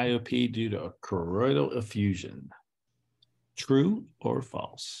elevated IOP due to a choroidal effusion. True or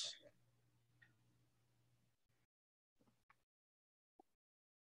false?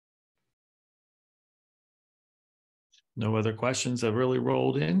 No other questions have really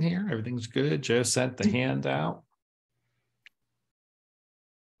rolled in here. Everything's good. Joe sent the hand out.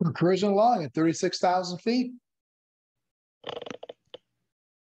 We're cruising along at 36,000 feet.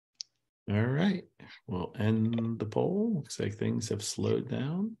 All right, we'll end the poll. Looks like things have slowed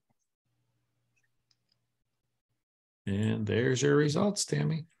down. And there's your results,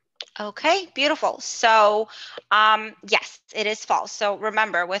 Tammy. Okay, beautiful. So yes, it is false. So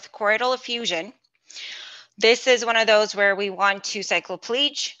remember, with choroidal effusion, this is one of those where we want to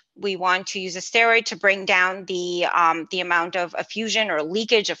cycloplegia. We want to use a steroid to bring down the amount of effusion or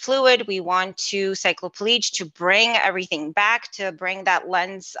leakage of fluid. We want to cycloplegia to bring everything back, to bring that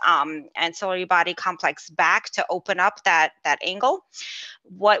lens ancillary body complex back, to open up that angle.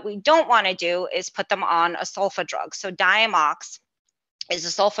 What we don't want to do is put them on a sulfa drug. So Diamox is a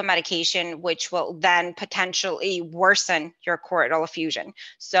sulfa medication, which will then potentially worsen your choroidal effusion.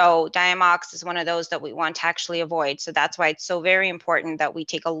 So Diamox is one of those that we want to actually avoid. So that's why it's so very important that we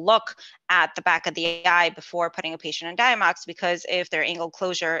take a look at the back of the eye before putting a patient on Diamox, because if their angle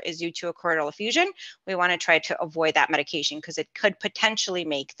closure is due to a choroidal effusion, we want to try to avoid that medication because it could potentially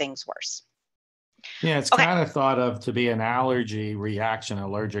make things worse. Yeah, it's kind of thought of to be an allergic reaction.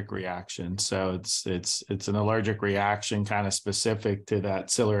 So it's an allergic reaction kind of specific to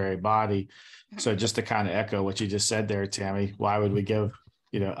that ciliary body. So just to kind of echo what you just said there, Tammy, why would we give,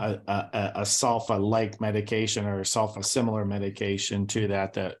 a sulfa-like medication or a sulfa-similar medication to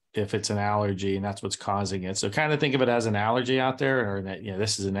that if it's an allergy and that's what's causing it? So kind of think of it as an allergy out there, or that,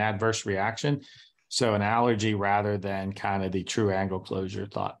 this is an adverse reaction. So an allergy rather than kind of the true angle closure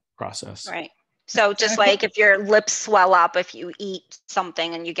thought process. Right. So just like if your lips swell up, if you eat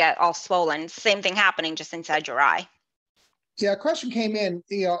something and you get all swollen, same thing happening just inside your eye. Yeah, a question came in,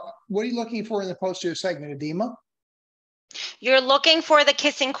 what are you looking for in the posterior segment? Edema? You're looking for the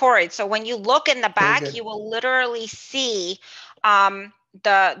kissing choroid. So when you look in the back, good. you will literally see the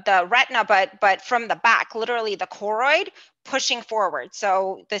retina, but from the back, literally the choroid pushing forward.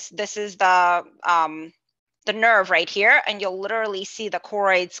 So this is the nerve right here, and you'll literally see the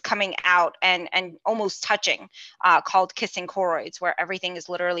choroids coming out and almost touching, called kissing choroids, where everything is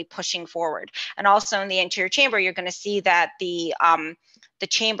literally pushing forward. And also in the anterior chamber, you're going to see that the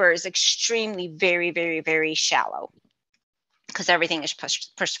chamber is extremely very, very, very shallow because everything is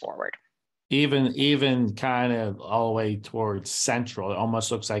pushed forward. Even kind of all the way towards central, it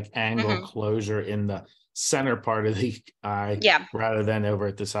almost looks like angle closure in the center part of the eye, rather than over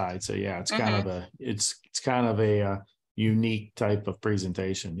at the side. So yeah, it's kind of a it's kind of a unique type of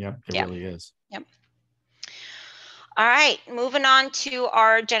presentation. Yep, it really is. Yep. All right, moving on to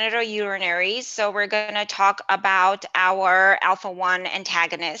our genitourinaries. So we're going to talk about our alpha-1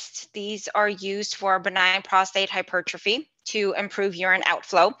 antagonists. These are used for benign prostate hypertrophy to improve urine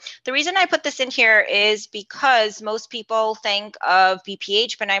outflow. The reason I put this in here is because most people think of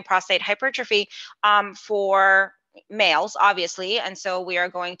BPH, benign prostate hypertrophy, for males, obviously, and so we are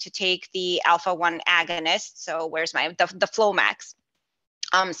going to take the alpha-1 agonist. So where's the Flomax?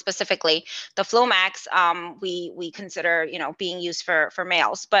 Specifically, the Flomax, we consider, being used for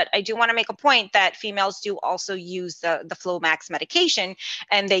males. But I do want to make a point that females do also use the Flomax medication,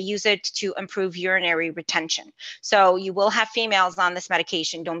 and they use it to improve urinary retention. So you will have females on this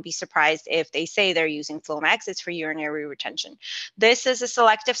medication. Don't be surprised if they say they're using Flomax. It's for urinary retention. This is a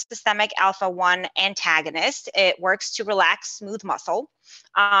selective systemic alpha-1 antagonist. It works to relax smooth muscle,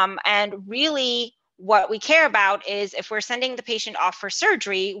 and really, what we care about is if we're sending the patient off for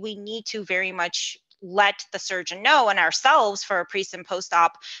surgery, we need to very much let the surgeon know, and ourselves for pre and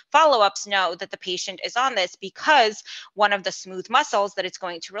post-op follow-ups know that the patient is on this, because one of the smooth muscles that it's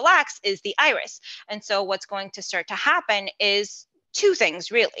going to relax is the iris. And so what's going to start to happen is two things,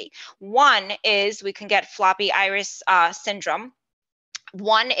 really. One is we can get floppy iris syndrome.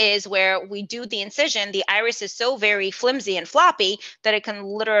 One is where we do the incision, the iris is so very flimsy and floppy that it can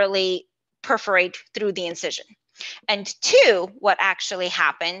literally perforate through the incision. And two, what actually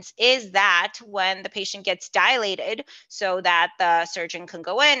happens is that when the patient gets dilated so that the surgeon can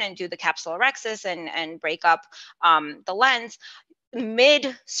go in and do the capsulorhexis and break up the lens,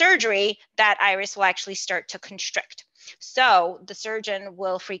 mid-surgery, that iris will actually start to constrict. So the surgeon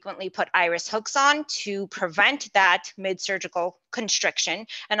will frequently put iris hooks on to prevent that mid-surgical constriction.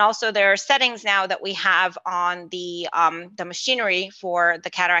 And also there are settings now that we have on the machinery for the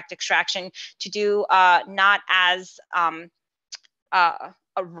cataract extraction to do not as a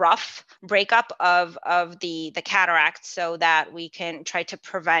rough breakup of the cataract, so that we can try to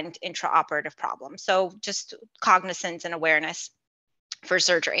prevent intraoperative problems. So just cognizance and awareness for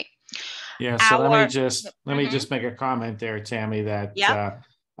surgery. Yeah, so let me just make a comment there, Tammy, that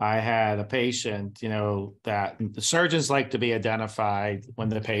I had a patient, that the surgeons like to be identified when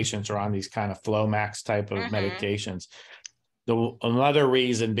the patients are on these kind of Flomax type of medications. Another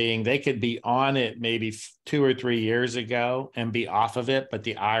reason being they could be on it maybe 2 or 3 years ago and be off of it, but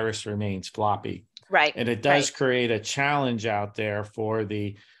the iris remains floppy. Right. And it does create a challenge out there for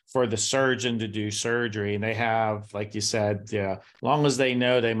the surgeon to do surgery. And they have, like you said, as long as they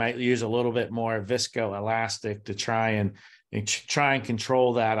know, they might use a little bit more viscoelastic to try and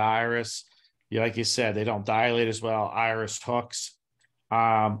control that iris. Like you said, they don't dilate as well, iris hooks.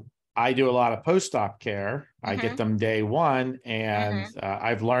 I do a lot of post-op care. I get them day one, and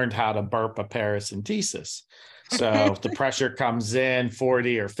I've learned how to burp a paracentesis. So if the pressure comes in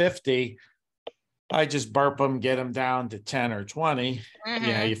 40 or 50, I just burp them, get them down to 10 or 20.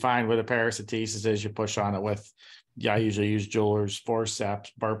 You find with a paracentesis is you push on it with, I usually use jeweler's forceps,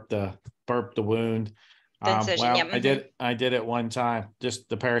 burp the wound. I did it one time. Just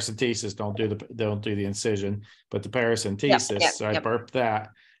the paracentesis, don't do the incision, but the paracentesis. So I burped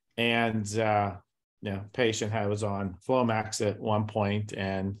that, and patient was on Flomax at one point,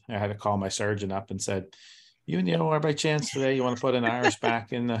 and I had to call my surgeon up and said, "Or by chance today you want to put an iris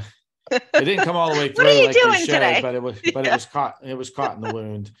back in the?" It didn't come all the way through like they should, today? but it was caught. It was caught in the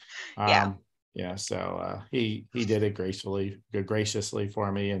wound. So he did it graciously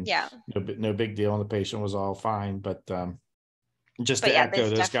for me, and no big deal. And the patient was all fine. But just to echo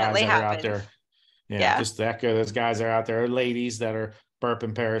those guys that are out there, just to echo those guys that are out there, ladies that are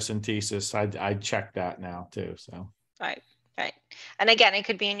burping paracentesis, I check that now too. So right. Right. And again, it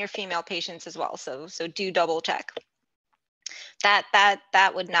could be in your female patients as well. So do double check.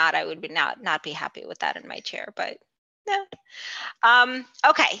 That would not, I would be not be happy with that in my chair, but no.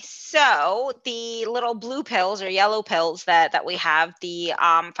 Okay, so the little blue pills or yellow pills that we have, the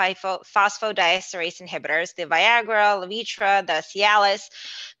phosphodiesterase inhibitors, the Viagra, Levitra, the Cialis,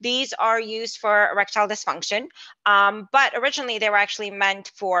 these are used for erectile dysfunction. But originally they were actually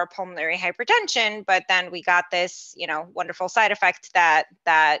meant for pulmonary hypertension, but then we got this, wonderful side effect that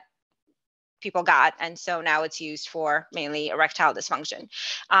people got, and so now it's used for mainly erectile dysfunction.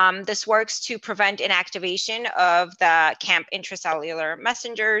 This works to prevent inactivation of the CAMP intracellular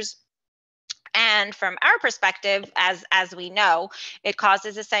messengers. And from our perspective, as we know, it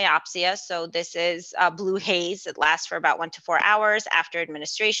causes a synopsia. So this is blue haze. It lasts for about 1 to 4 hours after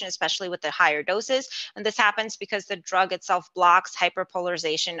administration, especially with the higher doses. And this happens because the drug itself blocks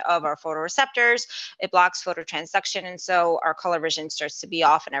hyperpolarization of our photoreceptors. It blocks phototransduction. And so our color vision starts to be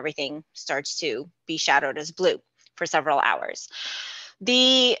off and everything starts to be shadowed as blue for several hours.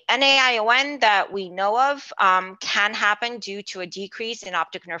 The NAION that we know of can happen due to a decrease in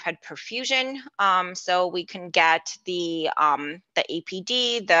optic nerve head perfusion. So we can get the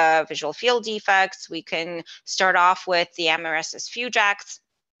APD, the visual field defects. We can start off with the amaurosis fugax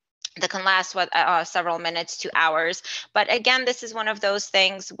that can last several minutes to hours. But again, this is one of those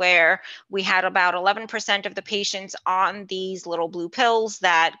things where we had about 11% of the patients on these little blue pills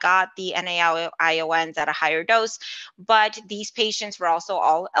that got the NAIONs at a higher dose. But these patients were also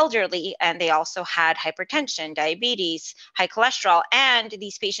all elderly, and they also had hypertension, diabetes, high cholesterol, and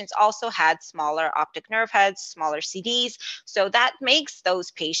these patients also had smaller optic nerve heads, smaller CDs. So that makes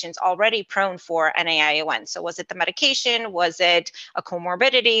those patients already prone for NAION. So was it the medication? Was it a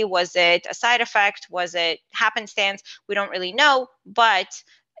comorbidity? Was it a side effect? Was it happenstance? We don't really know, but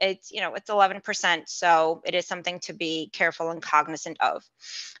it's 11%. So it is something to be careful and cognizant of.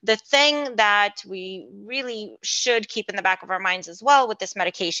 The thing that we really should keep in the back of our minds as well with this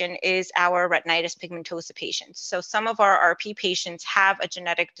medication is our retinitis pigmentosa patients. So some of our RP patients have a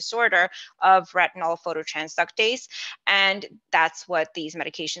genetic disorder of retinal phototransductase, and that's what these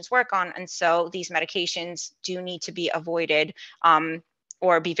medications work on. And so these medications do need to be avoided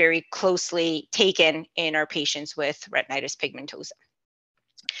or be very closely taken in our patients with retinitis pigmentosa.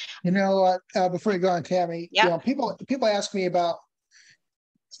 Before you go on, Tammy, people ask me about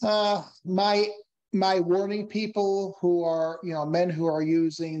my warning people who are, men who are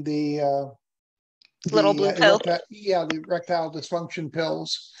using the little blue pill. The erectile dysfunction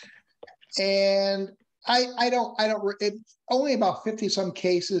pills. And only about 50 some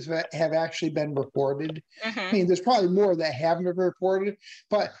cases that have actually been reported. Mm-hmm. I mean, there's probably more that haven't been reported,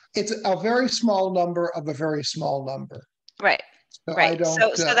 but it's a very small number of a very small number. Right. So right.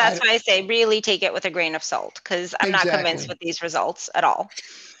 So that's why I say really take it with a grain of salt, because I'm not convinced with these results at all.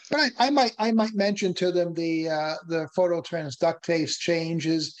 But I might mention to them the phototransductase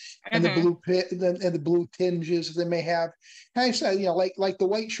changes and the blue tinges they may have. And I said, like the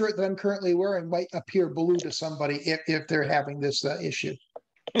white shirt that I'm currently wearing might appear blue to somebody if they're having this issue.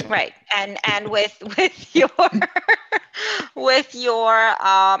 Right, and with your with your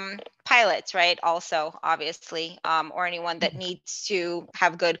pilots, right? Also, obviously, or anyone that needs to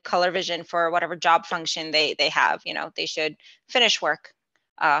have good color vision for whatever job function they have. They should finish work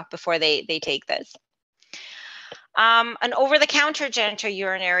before they take this. An over-the-counter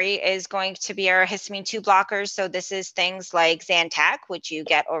genitourinary is going to be our histamine 2 blockers. So this is things like Zantac, which you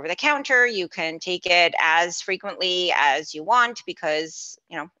get over the counter. You can take it as frequently as you want because,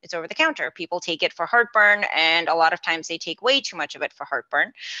 it's over the counter. People take it for heartburn, and a lot of times they take way too much of it for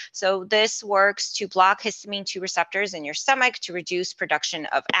heartburn. So this works to block histamine 2 receptors in your stomach to reduce production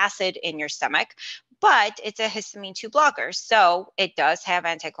of acid in your stomach. But it's a histamine 2 blocker, so it does have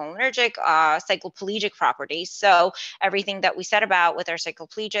anticholinergic, cycloplegic properties. So everything that we said about with our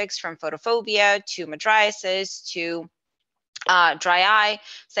cycloplegics, from photophobia to mydriasis to dry eye,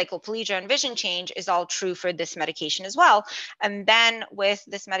 cycloplegia, and vision change, is all true for this medication as well. And then with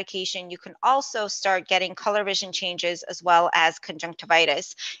this medication, you can also start getting color vision changes as well as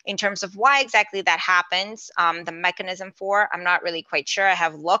conjunctivitis. In terms of why exactly that happens, the mechanism for, I'm not really quite sure. I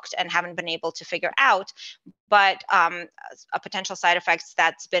have looked and haven't been able to figure out. But a potential side effect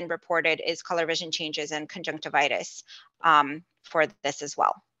that's been reported is color vision changes and conjunctivitis for this as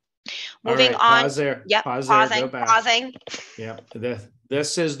well. Moving on. Pause there. Yep. Pause pausing, there. Go back. Pausing. Yeah.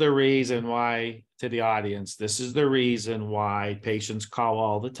 This is the reason why, to the audience, this is the reason why patients call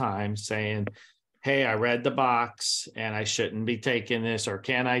all the time saying, hey, I read the box and I shouldn't be taking this, or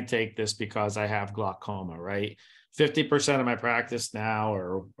can I take this because I have glaucoma, right? 50% of my practice now,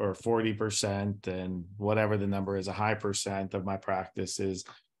 or 40%, and whatever the number is, a high percent of my practice is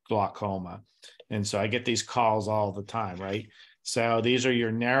glaucoma. And so I get these calls all the time, right? So these are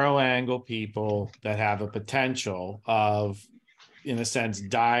your narrow angle people that have a potential of, in a sense,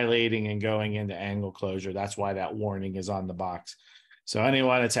 dilating and going into angle closure. That's why that warning is on the box. So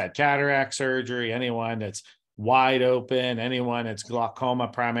anyone that's had cataract surgery, anyone that's wide open, anyone that's glaucoma,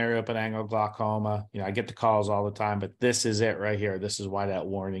 primary open angle glaucoma, I get the calls all the time, but this is it right here. This is why that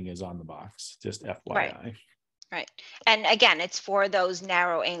warning is on the box, just FYI. Right. And again, it's for those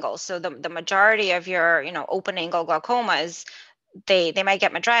narrow angles. So the majority of your, open angle glaucomas, they might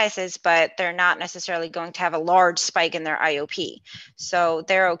get mydriasis, but they're not necessarily going to have a large spike in their IOP. So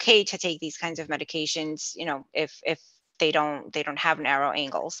they're okay to take these kinds of medications, if they don't have narrow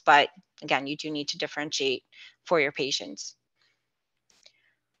angles. But again, you do need to differentiate for your patients.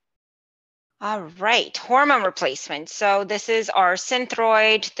 All right, hormone replacement. So this is our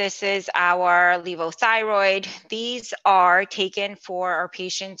Synthroid, this is our levothyroid. These are taken for our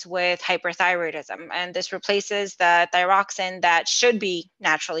patients with hyperthyroidism, and this replaces the thyroxine that should be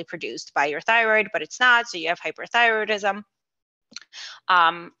naturally produced by your thyroid, but it's not, so you have hyperthyroidism.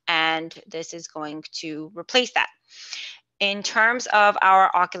 And this is going to replace that. In terms of our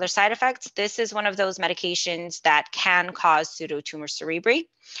ocular side effects, this is one of those medications that can cause pseudotumor cerebri,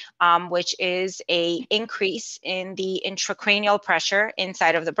 which is an increase in the intracranial pressure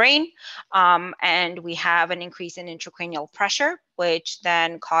inside of the brain. And we have an increase in intracranial pressure, which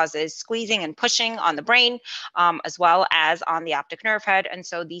then causes squeezing and pushing on the brain, as well as on the optic nerve head. And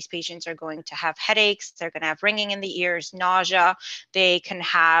so these patients are going to have headaches, they're going to have ringing in the ears, nausea, they can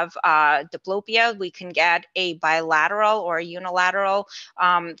have diplopia. We can get a bilateral or a unilateral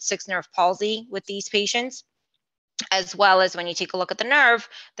sixth nerve palsy with these patients. As well as when you take a look at the nerve,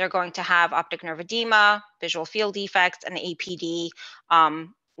 they're going to have optic nerve edema, visual field defects, and APD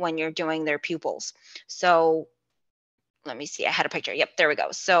when you're doing their pupils. So let me see, I had a picture. Yep, there we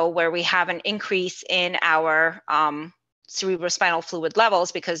go. So where we have an increase in our cerebrospinal fluid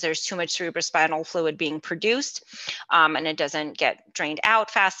levels because there's too much cerebrospinal fluid being produced and it doesn't get drained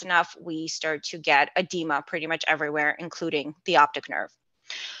out fast enough, we start to get edema pretty much everywhere, including the optic nerve.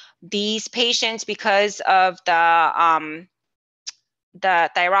 These patients, because of the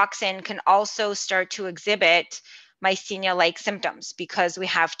thyroxine, can also start to exhibit myasthenia-like symptoms because we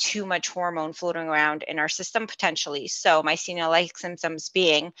have too much hormone floating around in our system potentially. So myasthenia-like symptoms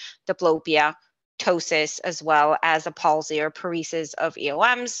being diplopia, ptosis, as well as a palsy or paresis of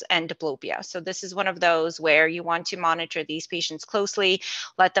EOMs and diplopia. So this is one of those where you want to monitor these patients closely,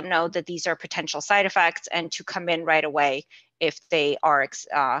 let them know that these are potential side effects, and to come in right away if they are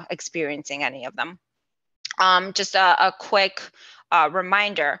experiencing any of them. Just a quick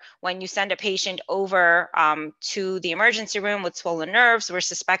reminder, when you send a patient over to the emergency room with swollen nerves, we're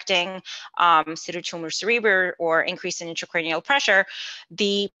suspecting pseudotumor cerebri or increase in intracranial pressure,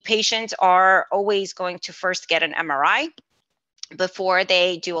 the patients are always going to first get an MRI before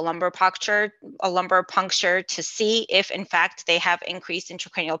they do a lumbar puncture to see if in fact they have increased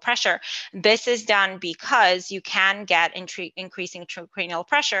intracranial pressure. This is done because you can get increasing intracranial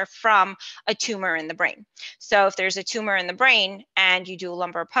pressure from a tumor in the brain. So if there's a tumor in the brain and you do a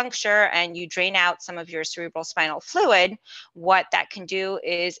lumbar puncture and you drain out some of your cerebrospinal fluid, what that can do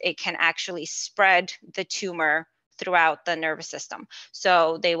is it can actually spread the tumor throughout the nervous system.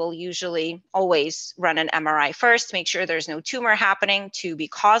 So they will usually always run an MRI first, make sure there's no tumor happening to be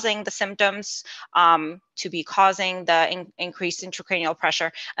causing the symptoms, to be causing the increased intracranial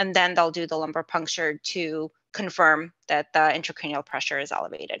pressure, and then they'll do the lumbar puncture to confirm that the intracranial pressure is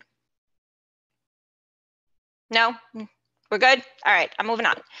elevated. No? We're good? All right, I'm moving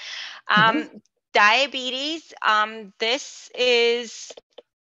on. Diabetes, this is...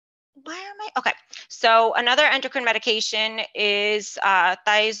 Okay, so another endocrine medication is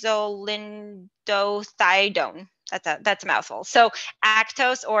thiazolindothiazide. That's a mouthful. So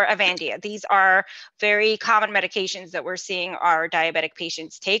Actos or Avandia. These are very common medications that we're seeing our diabetic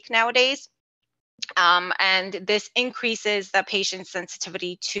patients take nowadays. And this increases the patient's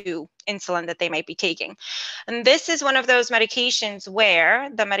sensitivity to insulin that they might be taking. And this is one of those medications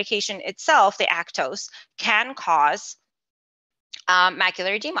where the medication itself, the Actos, can cause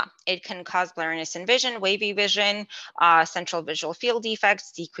macular edema. It can cause blurriness in vision, wavy vision, central visual field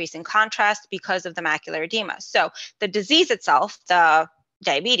defects, decrease in contrast because of the macular edema. So the disease itself, the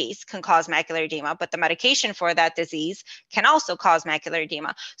diabetes can cause macular edema, but the medication for that disease can also cause macular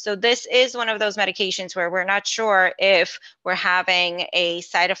edema. So this is one of those medications where we're not sure if we're having a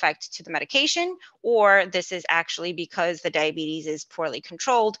side effect to the medication, or this is actually because the diabetes is poorly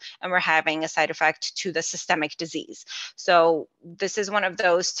controlled and we're having a side effect to the systemic disease. So this is one of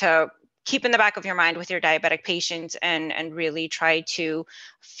those to keep in the back of your mind with your diabetic patients, and really try to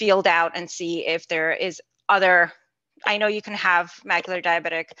field out and see if there is other. I know you can have macular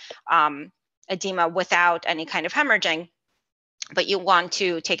diabetic edema without any kind of hemorrhaging, but you want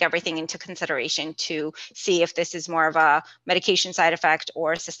to take everything into consideration to see if this is more of a medication side effect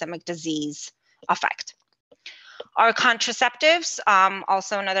or systemic disease effect. Our contraceptives,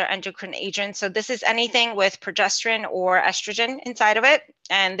 also another endocrine agent. So this is anything with progesterone or estrogen inside of it.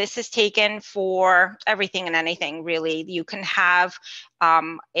 And this is taken for everything and anything, really. You can have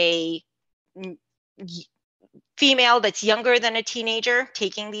a female that's younger than a teenager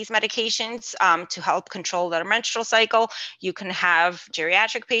taking these medications to help control their menstrual cycle. You can have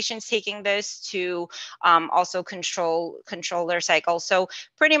geriatric patients taking this to also control their cycle. So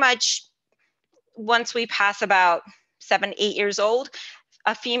pretty much once we pass about 7, 8 years old,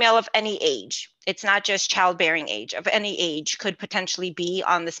 a female of any age, it's not just childbearing age, of any age could potentially be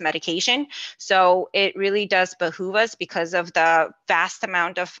on this medication. So it really does behoove us, because of the vast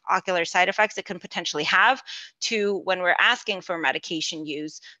amount of ocular side effects it can potentially have, to when we're asking for medication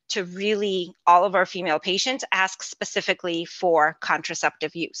use, to really all of our female patients ask specifically for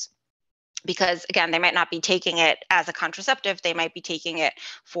contraceptive use. Because again, they might not be taking it as a contraceptive, they might be taking it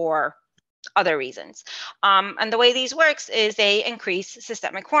for other reasons. And the way these works is they increase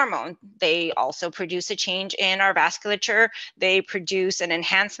systemic hormone. They also produce a change in our vasculature. They produce an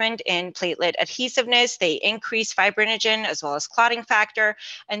enhancement in platelet adhesiveness. They increase fibrinogen as well as clotting factor.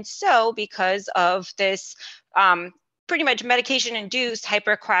 And so because of this pretty much medication-induced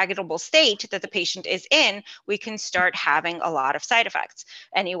hypercoagulable state that the patient is in, we can start having a lot of side effects,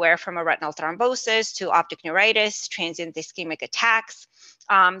 anywhere from a retinal thrombosis to optic neuritis, transient ischemic attacks.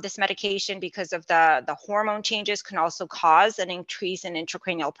 This medication, because of the hormone changes, can also cause an increase in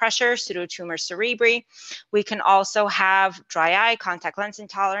intracranial pressure, pseudotumor cerebri. We can also have dry eye, contact lens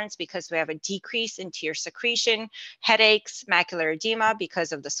intolerance, because we have a decrease in tear secretion, headaches, macular edema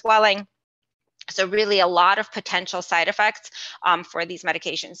because of the swelling. So really a lot of potential side effects for these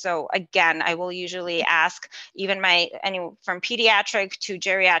medications. So again, I will usually ask even from pediatric to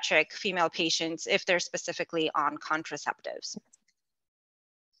geriatric female patients if they're specifically on contraceptives.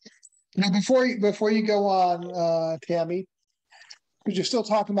 Now, before you go on, Tammy, because you're still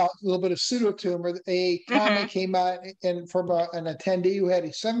talking about a little bit of pseudotumor, a comment came out from an attendee who had a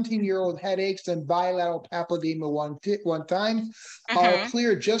 17-year-old headaches and bilateral papilledema one time, all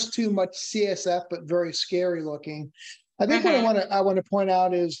clear, just too much CSF, but very scary looking. I think what I want to point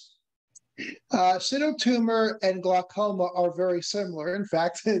out is pseudotumor and glaucoma are very similar. In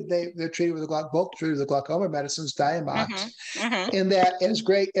fact, they're treated with both treated with glaucoma medicines, Diamox. And that, as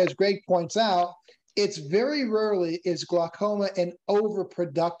Greg points out, it's very rarely is glaucoma an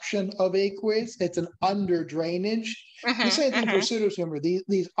overproduction of aqueous. It's an under drainage. The same thing for pseudotumor.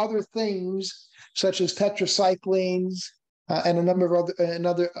 These other things, such as tetracyclines and a number of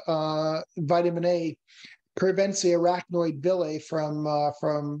other vitamin A, prevents the arachnoid villi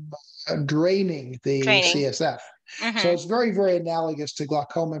from draining the CSF. So it's very, very analogous to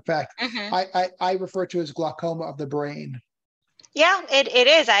glaucoma. In fact, I refer to it as glaucoma of the brain. Yeah, it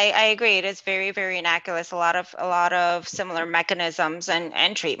is. I agree. It is very, very analogous. A lot of similar mechanisms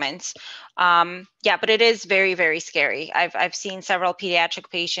and treatments. Yeah, but it is very, very scary. I've seen several pediatric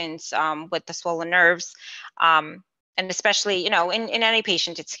patients with the swollen nerves. And especially, in any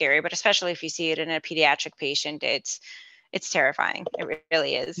patient, it's scary, but especially if you see it in a pediatric patient, it's terrifying. It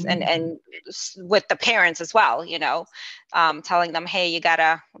really is. And with the parents as well, telling them, hey,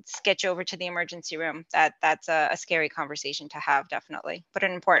 let's get you over to the emergency room. That's a scary conversation to have, definitely, but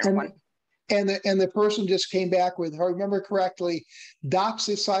an important one. And the person just came back with, if I remember correctly,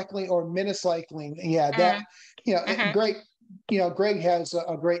 doxycycline or minocycline. Yeah, that, great. Greg has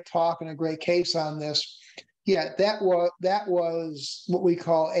a great talk and a great case on this. Yeah, that was what we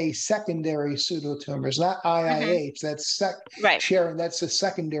call a secondary pseudotumor. It's not IIH. That's Sharon. That's a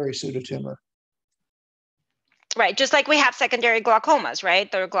secondary pseudotumor. Right, just like we have secondary glaucomas,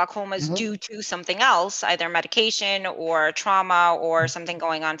 right? They're glaucomas due to something else, either medication or trauma or something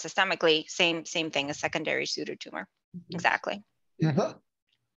going on systemically. Same thing, a secondary pseudotumor. Exactly.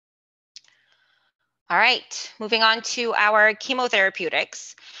 All right, moving on to our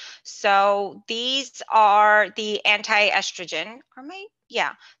chemotherapeutics. So these are the anti-estrogen,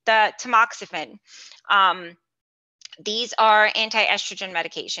 the tamoxifen. These are anti-estrogen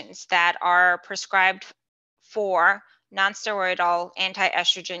medications that are prescribed for non-steroidal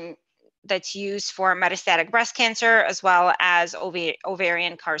anti-estrogen that's used for metastatic breast cancer, as well as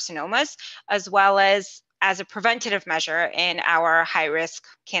ovarian carcinomas, as well as a preventative measure in our high-risk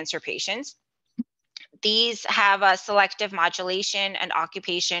cancer patients. These have a selective modulation and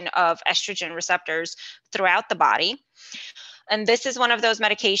occupation of estrogen receptors throughout the body. And this is one of those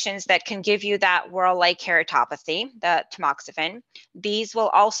medications that can give you that whorl-like keratopathy, the tamoxifen. These will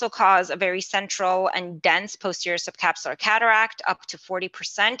also cause a very central and dense posterior subcapsular cataract. Up to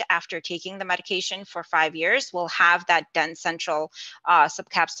 40% after taking the medication for 5 years will have that dense central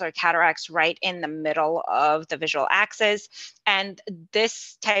subcapsular cataracts right in the middle of the visual axis. And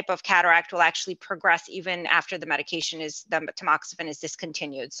this type of cataract will actually progress even after the tamoxifen is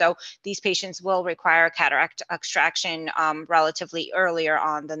discontinued. So these patients will require cataract extraction relatively earlier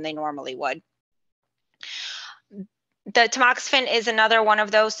on than they normally would. The tamoxifen is another one of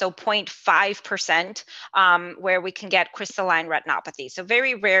those, so 0.5%, where we can get crystalline retinopathy. So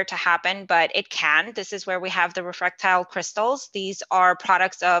very rare to happen, but it can. This is where we have the refractile crystals. These are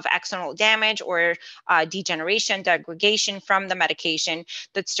products of axonal damage or degeneration, degradation from the medication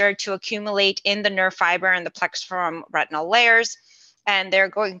that start to accumulate in the nerve fiber and the plexiform retinal layers. And they're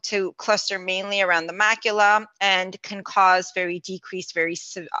going to cluster mainly around the macula and can cause very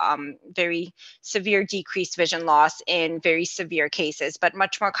severe decreased vision loss in very severe cases, but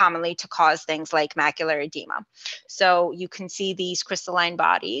much more commonly to cause things like macular edema. So you can see these crystalline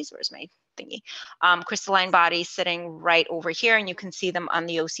bodies. Where's my thingy? Crystalline bodies sitting right over here, and you can see them on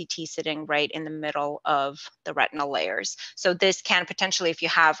the OCT sitting right in the middle of the retinal layers. So this can potentially, if you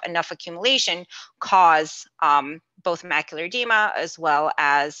have enough accumulation, cause both macular edema as well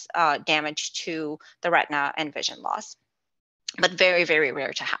as damage to the retina and vision loss, but very, very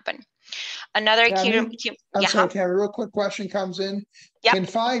rare to happen. Another Tammy, I'm sorry, Tammy, real quick question comes in. Yep. Can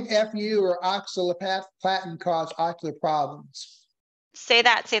 5-FU or oxaliplatin cause ocular problems? Say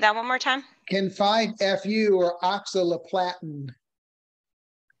that one more time. Can 5-FU or oxaliplatin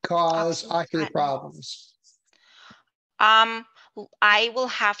cause ocular problems? I will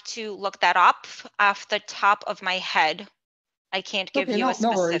have to look that up off the top of my head. I can't give you a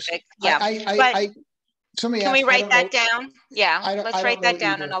specific. No worries. Can we write that down? Yeah, let's write that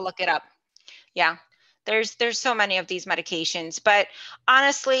down and I'll look it up. Yeah, there's so many of these medications, but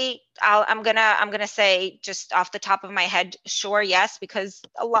honestly, I'm gonna say just off the top of my head, sure, yes, because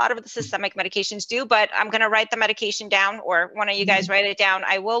a lot of the systemic medications do. But I'm gonna write the medication down, or one of you guys write it down.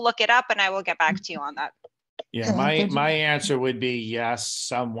 I will look it up and I will get back to you on that. Yeah, my answer would be yes,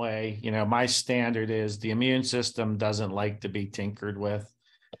 some way. You know, my standard is the immune system doesn't like to be tinkered with.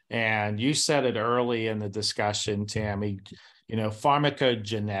 And you said it early in the discussion, Tammy, you know,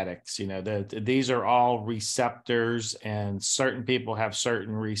 pharmacogenetics, you know, these are all receptors, and certain people have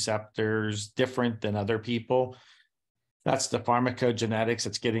certain receptors different than other people. That's the pharmacogenetics.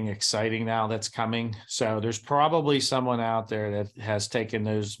 It's getting exciting now. That's coming. So there's probably someone out there that has taken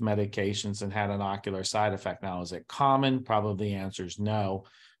those medications and had an ocular side effect. Now, is it common? Probably the answer is no,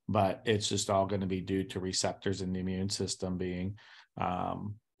 but it's just all going to be due to receptors in the immune system being,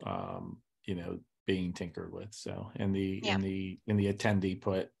 you know, being tinkered with. So, in the attendee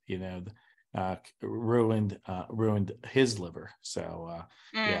put, you know, ruined his liver. So,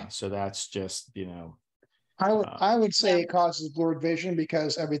 yeah. So that's just, you know. I would say it causes blurred vision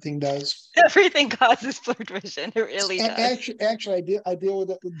because everything does. Everything causes blurred vision. It really does. Actually, I deal with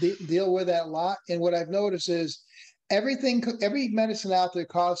that a lot, and what I've noticed is every medicine out there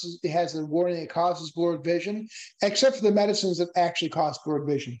has a warning it causes blurred vision, except for the medicines that actually cause blurred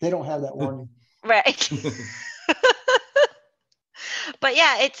vision. They don't have that warning. Right. But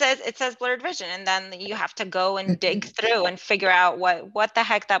yeah, it says blurred vision, and then you have to go and dig through and figure out what the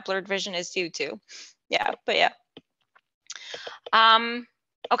heck that blurred vision is due to. Yeah, but yeah.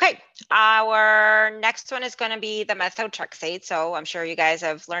 Okay, our next one is going to be the methotrexate. So I'm sure you guys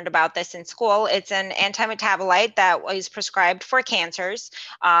have learned about this in school. It's an antimetabolite that is prescribed for cancers,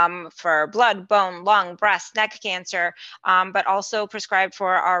 for blood, bone, lung, breast, neck cancer, but also prescribed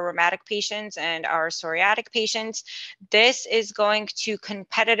for our rheumatic patients and our psoriatic patients. This is going to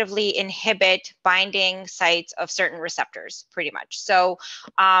competitively inhibit binding sites of certain receptors, pretty much. So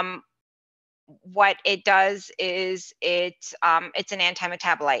what it does is it's an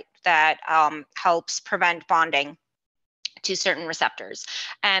antimetabolite that helps prevent bonding to certain receptors.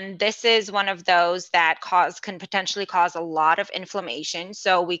 And this is one of those that can potentially cause a lot of inflammation.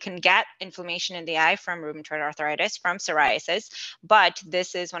 So we can get inflammation in the eye from rheumatoid arthritis, from psoriasis, but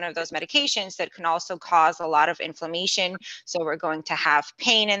this is one of those medications that can also cause a lot of inflammation. So we're going to have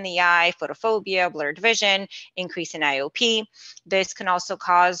pain in the eye, photophobia, blurred vision, increase in IOP. This can also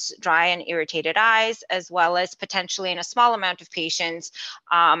cause dry and irritated eyes, as well as potentially in a small amount of patients,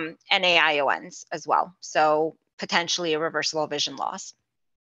 NAIONs as well. So potentially a reversible vision loss.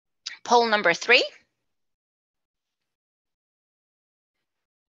 Poll number 3.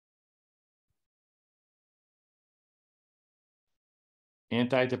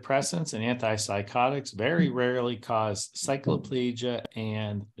 Antidepressants and antipsychotics very rarely cause cycloplegia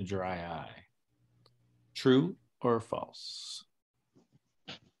and dry eye. True or false?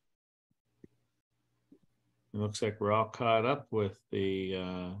 It looks like we're all caught up with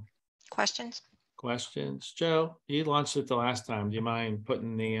the questions. Joe, you launched it the last time. Do you mind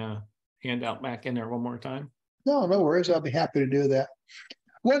putting the handout back in there one more time? No worries. I'll be happy to do that.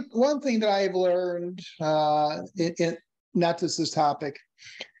 One thing that I've learned, not just this topic,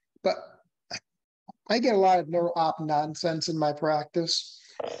 but I get a lot of neuro-op nonsense in my practice.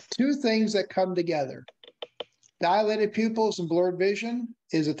 2 things that come together. Dilated pupils and blurred vision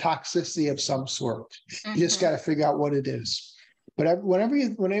is a toxicity of some sort. You just got to figure out what it is. But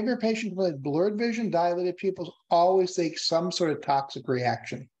whenever a patient with blurred vision, dilated pupils, always take some sort of toxic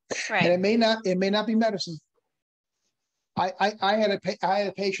reaction. Right. And it may not be medicine. I had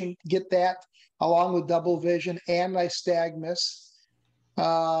a patient get that along with double vision and nystagmus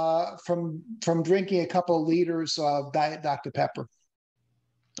from drinking a couple of liters of Diet Dr. Pepper.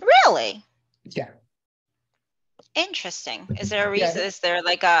 Really? Yeah. Interesting. Is there a reason? Yeah. Is there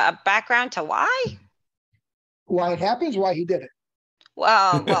like a background to why? Why it happens? Why he did it?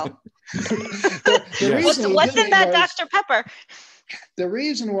 Well. the reason what's in that Dr. Pepper? The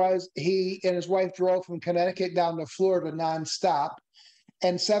reason was he and his wife drove from Connecticut down to Florida nonstop,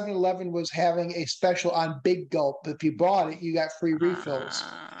 and 7-Eleven was having a special on Big Gulp. If you bought it, you got free refills.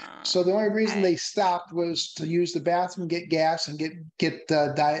 So the only reason they stopped was to use the bathroom, get gas, and get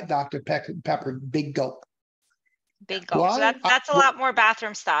Diet Dr. Pepper Big Gulp. Big Gulp. Why? So that's a lot more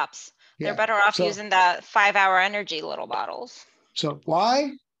bathroom stops. Yeah. They're better off using the 5-hour energy little bottles. So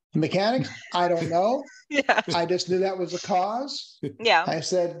why? Mechanics? I don't know. Yeah. I just knew that was the cause. Yeah. I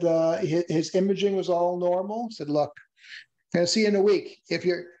said his imaging was all normal. I said, look, I'm gonna see you in a week. If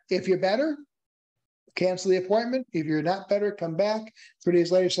you're better, cancel the appointment. If you're not better, come back. 3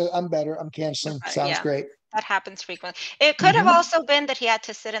 days later, said, I'm better. I'm canceling. Sounds great. That happens frequently. It could have also been that he had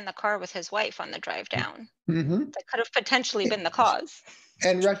to sit in the car with his wife on the drive down. That could have potentially been the cause.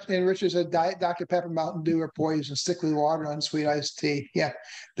 And Richard said, Diet Dr. Pepper, Mountain Dew, or poison, sickly water, unsweet iced tea. Yeah,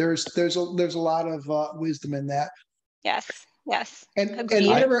 there's a lot of wisdom in that. Yes. And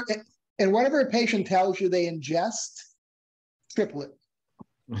whatever a patient tells you they ingest, triple it.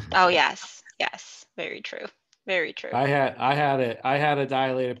 Oh yes, very true. Very true. I had a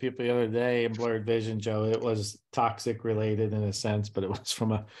dilated pupil the other day and blurred vision, Joe. It was toxic related in a sense, but it was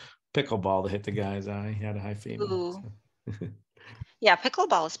from a pickleball that hit the guy's eye. He had a high fever. So. Yeah,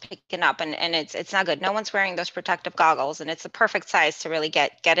 pickleball is picking up, and it's not good. No one's wearing those protective goggles, and it's the perfect size to really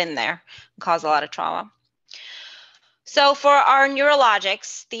get in there and cause a lot of trauma. So for our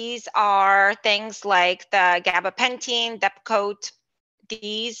neurologics, these are things like the gabapentin, Depakote.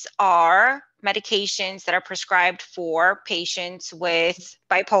 These are medications that are prescribed for patients with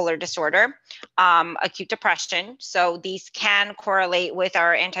bipolar disorder, acute depression. So these can correlate with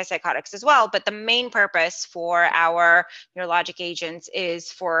our antipsychotics as well, but the main purpose for our neurologic agents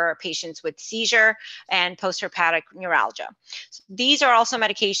is for patients with seizure and postherpetic neuralgia. So these are also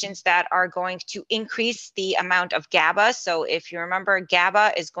medications that are going to increase the amount of GABA. So if you remember,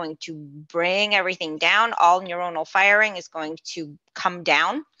 GABA is going to bring everything down. All neuronal firing is going to come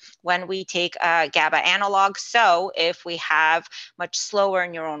down when we take a GABA analog. So if we have much slower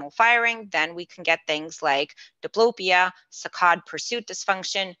neuronal firing, then we can get things like diplopia, saccade pursuit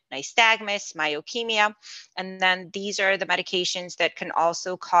dysfunction, nystagmus, myokemia. And then these are the medications that can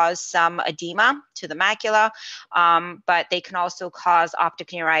also cause some edema to the macula, but they can also cause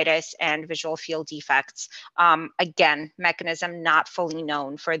optic neuritis and visual field defects. Again, mechanism not fully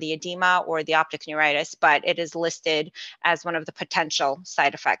known for the edema or the optic neuritis, but it is listed as one of the potential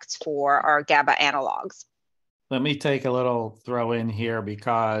side effects for our GABA analogs. Let me take a little throw in here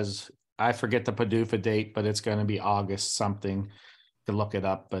because I forget the PDUFA date, but it's going to be August something. To look it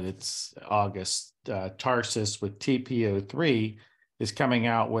up, but it's August. Tarsus with TP03 is coming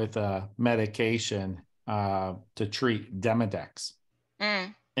out with a medication to treat Demodex.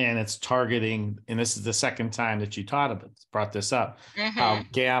 And and it's targeting, and this is the second time that you brought this up, how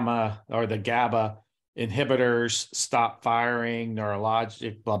gamma or the GABA inhibitors stop firing,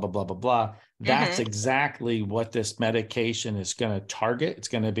 neurologic, blah, blah, blah, blah, blah. That's exactly what this medication is going to target. It's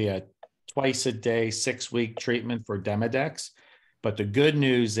going to be a twice a day, 6-week treatment for Demodex. But the good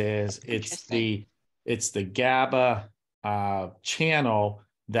news is it's the GABA channel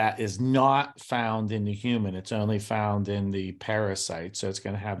that is not found in the human. It's only found in the parasite. So it's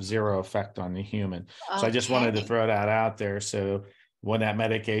going to have zero effect on the human. So I just wanted to throw that out there. So when that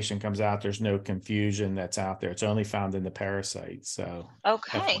medication comes out, there's no confusion that's out there. It's only found in the parasite. So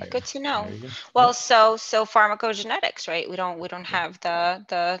okay, good to know. Go. Well, yep. so pharmacogenetics, right? We don't have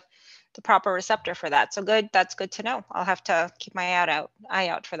the proper receptor for that. So good, that's good to know. I'll have to keep my eye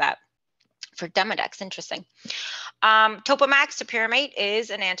out for that. For Demodex, interesting. Topamax topiramate is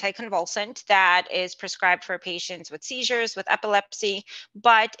an anticonvulsant that is prescribed for patients with seizures, with epilepsy,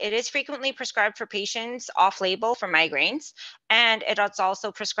 but it is frequently prescribed for patients off-label for migraines, and it's also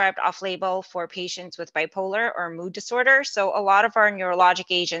prescribed off-label for patients with bipolar or mood disorder. So a lot of our neurologic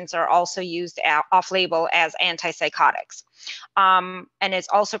agents are also used off-label as antipsychotics. And it's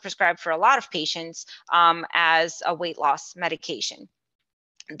also prescribed for a lot of patients as a weight loss medication.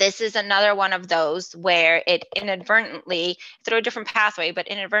 This is another one of those where it inadvertently, through a different pathway, but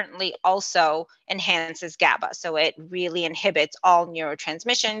inadvertently also enhances GABA. So it really inhibits all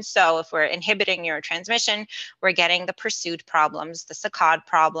neurotransmission. So if we're inhibiting neurotransmission, we're getting the pursuit problems, the saccade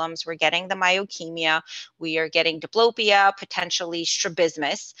problems, we're getting the myokemia, we are getting diplopia, potentially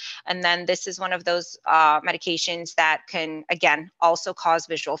strabismus. And then this is one of those medications that can, again, also cause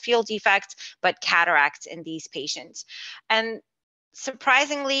visual field defects, but cataracts in these patients. And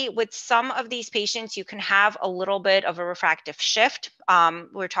surprisingly, with some of these patients, you can have a little bit of a refractive shift.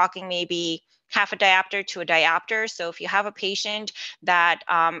 We're talking maybe half a diopter to a diopter. So if you have a patient that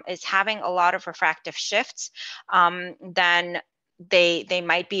is having a lot of refractive shifts, then they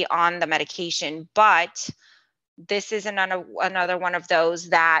might be on the medication, but this is another one of those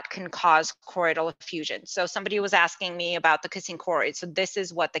that can cause choroidal effusion. So somebody was asking me about the kissing choroids. So this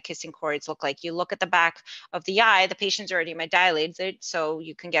is what the kissing choroids look like. You look at the back of the eye, the patient's already dilated, so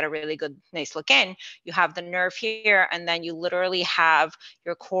you can get a really good, nice look in. You have the nerve here, and then you literally have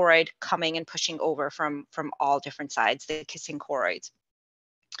your choroid coming and pushing over from all different sides, the kissing choroids.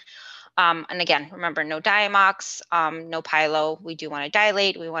 And again, remember, no Diamox, no Pylo. We do want to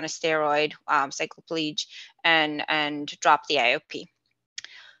dilate. We want a steroid, cycloplegic, and drop the IOP.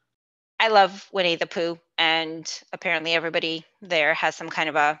 I love Winnie the Pooh, and apparently everybody there has some kind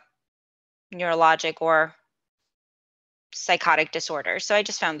of a neurologic or psychotic disorder. So I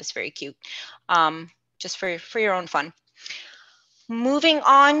just found this very cute, just for your own fun. Moving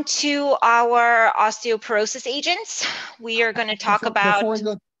on to our osteoporosis agents, we are going to talk about.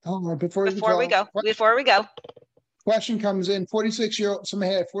 Before we go. Question comes in. 46-year-old.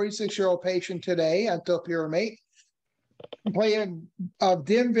 Somebody had a 46-year-old patient today on topiramate. Complaining of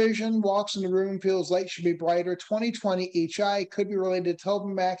dim vision, walks in the room, feels light should be brighter. 20/20 each eye, could be related to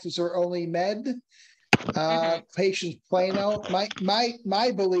Topamax. Is there only med? Patient's Plano.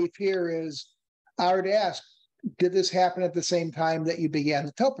 My belief here is, I would ask, did this happen at the same time that you began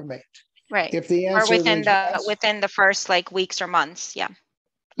the Topamate? Right. If the answer or within was the yes, within the first weeks or months, yeah.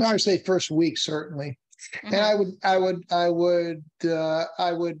 I would say first week certainly, and I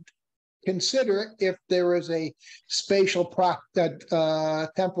would consider it if there was a spatial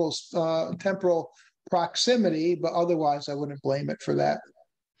temporal proximity, but otherwise I wouldn't blame it for that.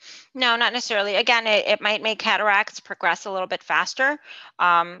 No, not necessarily. Again, it might make cataracts progress a little bit faster.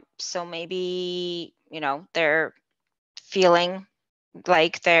 So maybe, they're feeling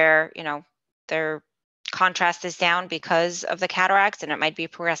like their contrast is down because of the cataracts, and it might be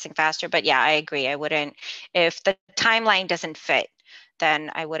progressing faster. But yeah, I agree. I wouldn't, if the timeline doesn't fit, then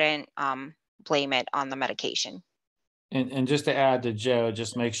I wouldn't blame it on the medication. And just to add to Joe,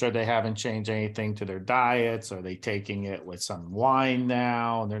 just make sure they haven't changed anything to their diets. Are they taking it with some wine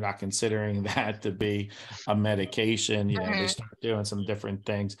now? And they're not considering that to be a medication. They start doing some different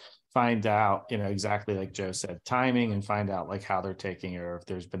things. Find out, exactly like Joe said, timing, and find out how they're taking it, or if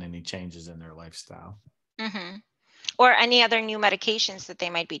there's been any changes in their lifestyle. Or any other new medications that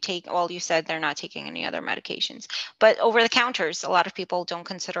they might be taking. Well, you said they're not taking any other medications, but over the counters, a lot of people don't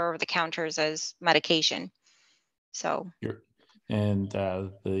consider over the counters as medication. So. And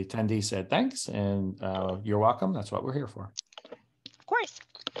the attendee said, thanks, and you're welcome. That's what we're here for. Of course.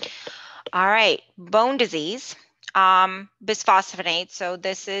 All right. Bone disease, bisphosphonates. So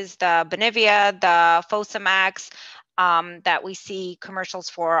this is the Benivia, the Fosamax that we see commercials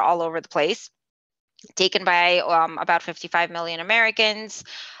for all over the place. Taken by about 55 million Americans.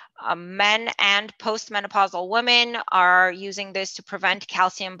 Men and postmenopausal women are using this to prevent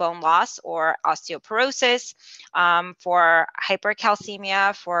calcium bone loss or osteoporosis, for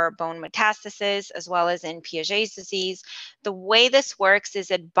hypercalcemia, for bone metastasis, as well as in Piaget's disease. The way this works is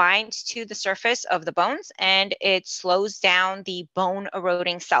it binds to the surface of the bones and it slows down the bone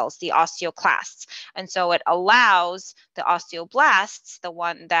eroding cells, the osteoclasts. And so it allows the osteoblasts, the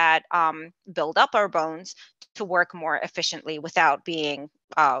one that build up our bones, to work more efficiently without being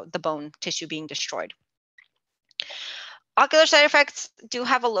the bone tissue being destroyed. Ocular side effects do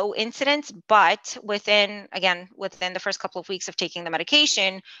have a low incidence, but within the first couple of weeks of taking the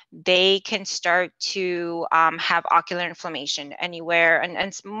medication, they can start to have ocular inflammation anywhere,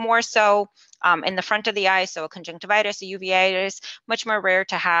 and more so in the front of the eye, so a conjunctivitis, a uveitis, much more rare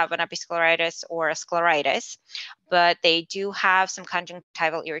to have an episcleritis or a scleritis. But they do have some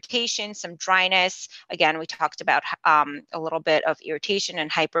conjunctival irritation, some dryness. Again, we talked about a little bit of irritation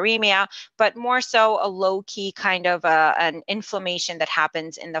and hyperemia, but more so a low-key kind of an inflammation that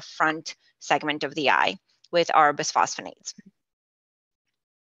happens in the front segment of the eye with our bisphosphonates.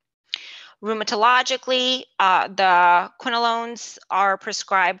 Rheumatologically, the quinolones are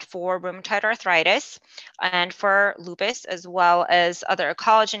prescribed for rheumatoid arthritis and for lupus, as well as other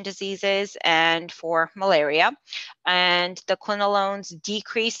collagen diseases and for malaria. And the quinolones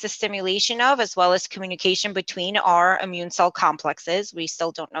decrease the stimulation of, as well as communication between our immune cell complexes. We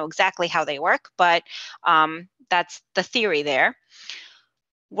still don't know exactly how they work, but that's the theory there.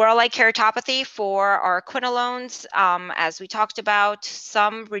 Whorl-like keratopathy for our quinolones, as we talked about,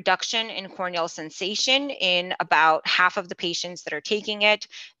 some reduction in corneal sensation in about half of the patients that are taking it.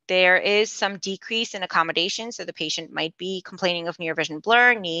 There is some decrease in accommodation, so the patient might be complaining of near vision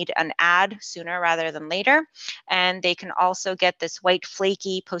blur, need an ad sooner rather than later. And they can also get this white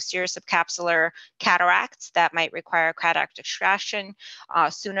flaky posterior subcapsular cataracts that might require cataract extraction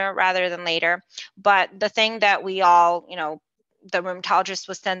sooner rather than later. But the thing that we all, the rheumatologist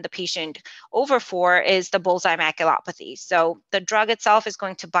will send the patient over for is the bullseye maculopathy. So the drug itself is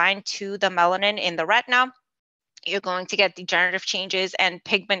going to bind to the melanin in the retina. You're going to get degenerative changes and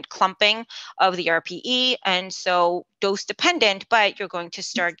pigment clumping of the RPE, and so dose dependent, but you're going to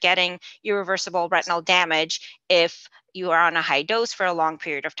start getting irreversible retinal damage if you are on a high dose for a long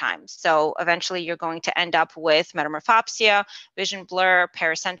period of time. So eventually you're going to end up with metamorphopsia, vision blur,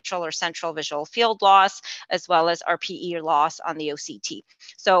 paracentral or central visual field loss, as well as RPE loss on the OCT.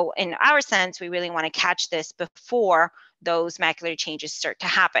 So in our sense, we really want to catch this before those macular changes start to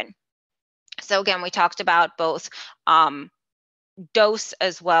happen. So again, we talked about both dose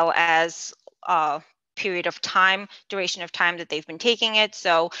as well as period of time, duration of time that they've been taking it.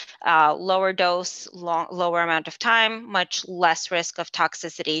 So lower dose, lower amount of time, much less risk of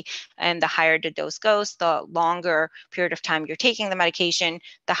toxicity. And the higher the dose goes, the longer period of time you're taking the medication,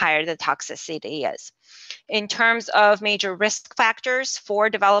 the higher the toxicity is. In terms of major risk factors for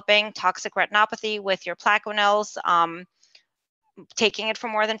developing toxic retinopathy with your plaquenils, taking it for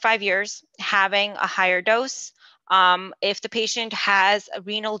more than 5 years, having a higher dose, if the patient has a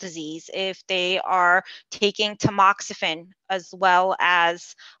renal disease, if they are taking tamoxifen as well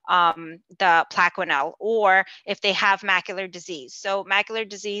as the Plaquenil, or if they have macular disease. So macular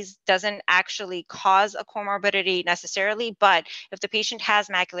disease doesn't actually cause a comorbidity necessarily, but if the patient has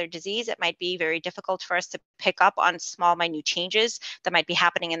macular disease, it might be very difficult for us to pick up on small, minute changes that might be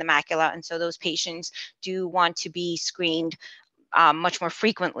happening in the macula. And so those patients do want to be screened much more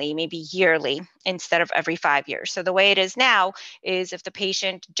frequently, maybe yearly, instead of every 5 years. So the way it is now is if the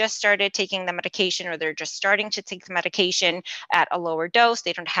patient just started taking the medication, or they're just starting to take the medication at a lower dose,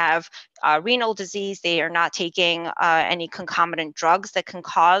 they don't have renal disease, they are not taking any concomitant drugs that can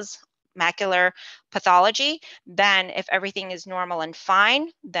cause macular pathology, then if everything is normal and fine,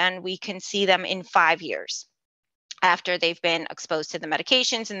 then we can see them in 5 years after they've been exposed to the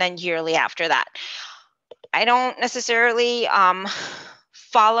medications, and then yearly after that. I don't necessarily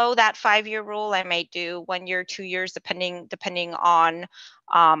follow that 5-year rule. I might do 1 year, 2 years, depending on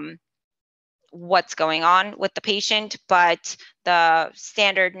what's going on with the patient. But the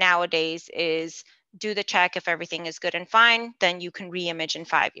standard nowadays is do the check. If everything is good and fine, then you can re-image in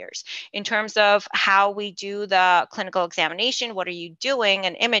 5 years. In terms of how we do the clinical examination, what are you doing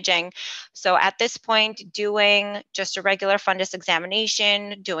and imaging? So at this point, doing just a regular fundus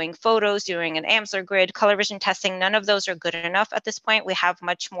examination, doing photos, doing an Amsler grid, color vision testing, none of those are good enough at this point. We have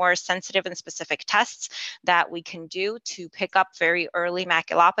much more sensitive and specific tests that we can do to pick up very early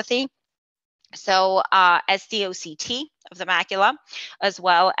maculopathy. So SDOCT of the macula, as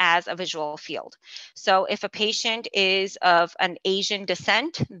well as a visual field. So if a patient is of an Asian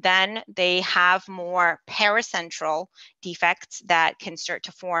descent, then they have more paracentral defects that can start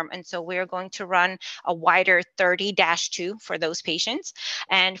to form. And so we're going to run a wider 30-2 for those patients.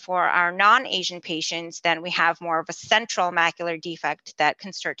 And for our non-Asian patients, then we have more of a central macular defect that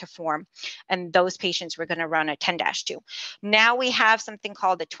can start to form. And those patients, we're going to run a 10-2. Now we have something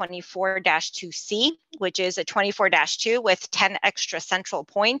called a 24-2C, which is a 24-2 with 10 extra central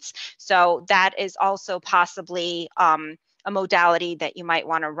points. So that is also possibly a modality that you might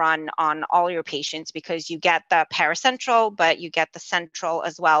want to run on all your patients, because you get the paracentral, but you get the central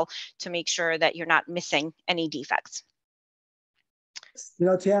as well to make sure that you're not missing any defects. You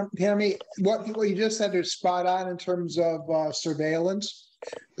know, Tammy, what you just said is spot on in terms of surveillance.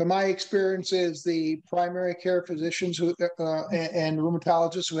 But my experience is the primary care physicians who and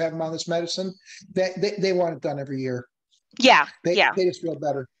rheumatologists who have them on this medicine, they want it done every year. Yeah, they yeah. just feel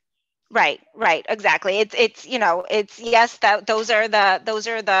better. Right, exactly. It's yes, that those are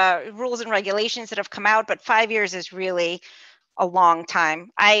the rules and regulations that have come out, but 5 years is really a long time.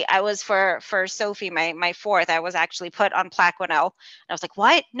 I was for Sophie, my fourth, I was actually put on Plaquenil. I was like,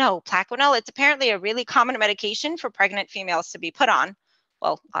 what? No, Plaquenil, it's apparently a really common medication for pregnant females to be put on.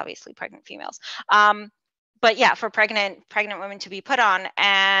 Well, obviously pregnant females. But yeah, for pregnant women to be put on.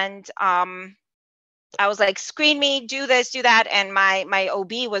 And I was like, screen me, do this, do that. And my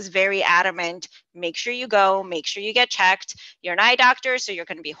OB was very adamant, make sure you go, make sure you get checked. You're an eye doctor, so you're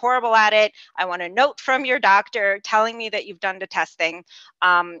going to be horrible at it. I want a note from your doctor telling me that you've done the testing.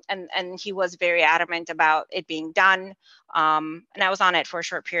 And he was very adamant about it being done. And I was on it for a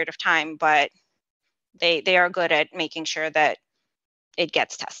short period of time, but they are good at making sure that it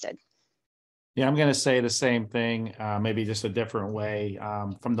gets tested. Yeah, I'm going to say the same thing, maybe just a different way.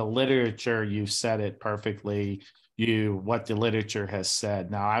 From the literature, you said it perfectly, what the literature has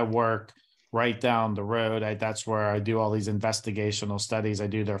said. Now, I work right down the road. That's where I do all these investigational studies. I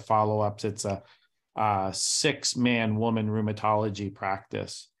do their follow-ups. It's a 6-man woman rheumatology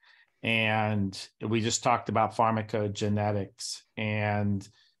practice. And we just talked about pharmacogenetics. And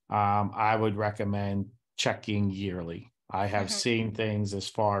I would recommend checking yearly. I have seen things as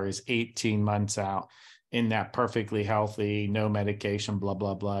far as 18 months out in that perfectly healthy, no medication, blah,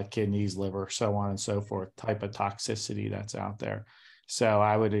 blah, blah, kidneys, liver, so on and so forth, type of toxicity that's out there. So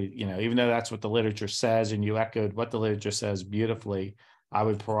I would, even though that's what the literature says, and you echoed what the literature says beautifully, I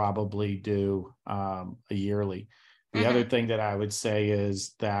would probably do a yearly. The other thing that I would say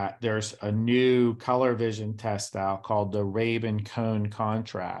is that there's a new color vision test out called the Raven Cone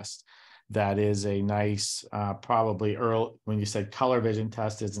Contrast. That is a nice, probably early, when you said color vision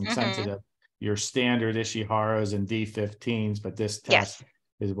test isn't sensitive, your standard Ishiharas and D15s, but this test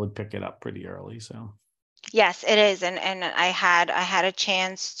would pick it up pretty early. So yes, it is. And I had a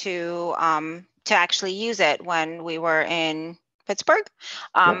chance to actually use it when we were in Pittsburgh.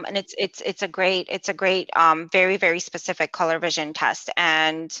 And it's a great, very, very specific color vision test.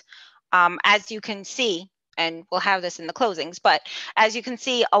 And as you can see, and we'll have this in the closings, but as you can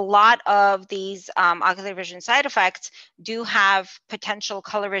see, a lot of these ocular vision side effects do have potential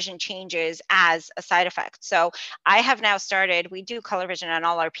color vision changes as a side effect. So I have now started, we do color vision on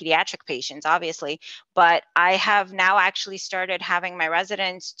all our pediatric patients, obviously, but I have now actually started having my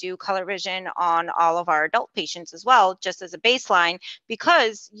residents do color vision on all of our adult patients as well, just as a baseline,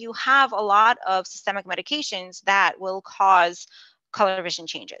 because you have a lot of systemic medications that will cause color vision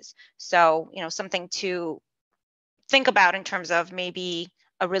changes. So, something to think about in terms of maybe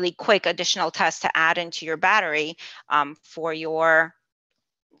a really quick additional test to add into your battery for your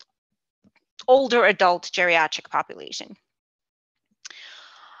older adult geriatric population.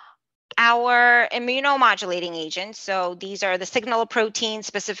 Our immunomodulating agents, so these are the signal proteins,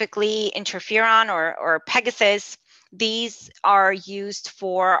 specifically interferon or Pegasus. These are used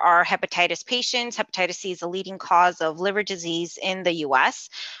for our hepatitis patients. Hepatitis C is a leading cause of liver disease in the US.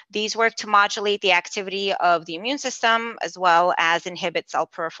 These work to modulate the activity of the immune system as well as inhibit cell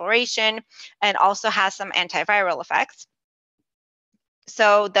proliferation, and also has some antiviral effects.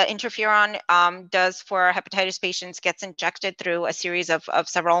 So the interferon does for hepatitis patients gets injected through a series of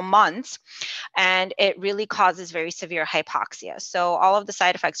several months, and it really causes very severe hypoxia. So all of the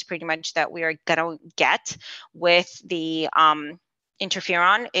side effects pretty much that we are going to get with the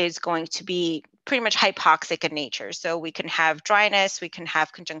interferon is going to be pretty much hypoxic in nature. So we can have dryness, we can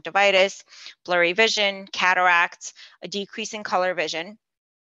have conjunctivitis, blurry vision, cataracts, a decrease in color vision,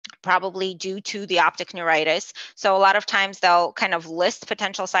 probably due to the optic neuritis. So a lot of times they'll kind of list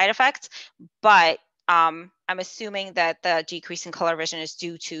potential side effects, but I'm assuming that the decrease in color vision is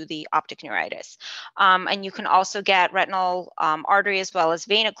due to the optic neuritis. And you can also get retinal artery as well as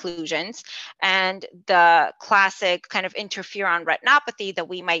vein occlusions. And the classic kind of interferon retinopathy that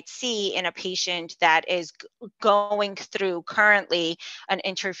we might see in a patient that is going through currently an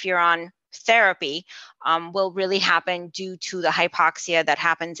interferon therapy will really happen due to the hypoxia that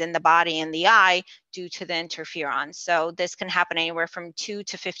happens in the body and the eye due to the interferon. So this can happen anywhere from 2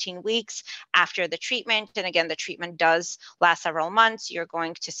 to 15 weeks after the treatment. And again, the treatment does last several months. You're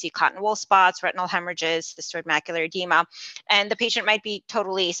going to see cotton wool spots, retinal hemorrhages, cystoid macular edema, and the patient might be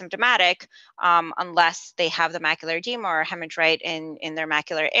totally asymptomatic unless they have the macular edema or hemorrhage right in their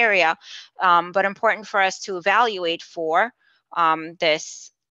macular area. But important for us to evaluate for this.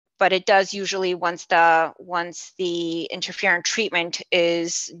 But it does usually, once the interferon treatment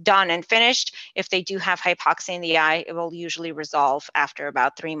is done and finished, if they do have hypoxia in the eye, it will usually resolve after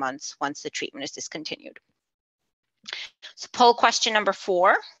about 3 months once the treatment is discontinued. So poll question number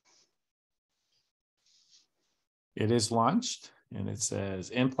 4. It is launched, and it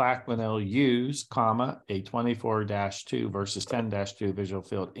says, in Plaquenil, use, comma, a 24-2 versus 10-2 visual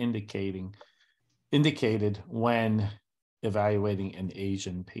field indicated when evaluating an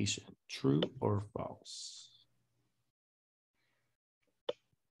Asian patient. True or false?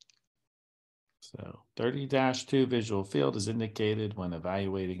 So 30-2 visual field is indicated when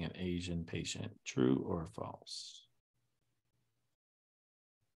evaluating an Asian patient. True or false?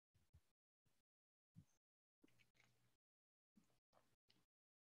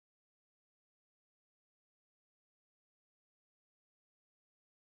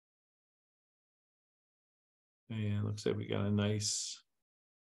 And looks like we got a nice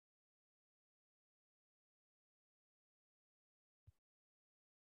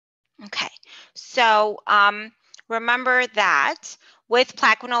Okay, so remember that with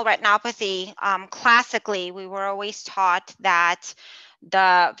plaquenil retinopathy, classically, we were always taught that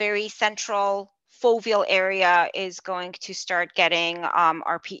the very central foveal area is going to start getting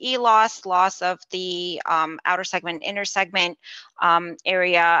RPE loss of the outer segment, inner segment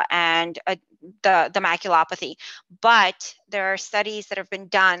area, and the maculopathy. But there are studies that have been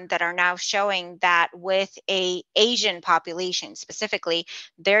done that are now showing that with a Asian population specifically,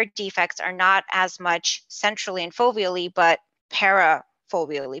 their defects are not as much centrally and foveally, but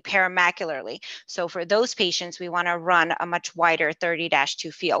parafoveally, paramacularly. So for those patients, we want to run a much wider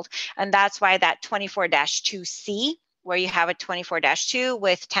 30-2 field. And that's why that 24-2C, where you have a 24-2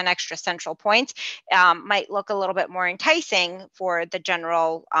 with 10 extra central points, might look a little bit more enticing for the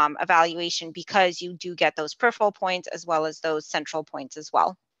general evaluation, because you do get those peripheral points as well as those central points as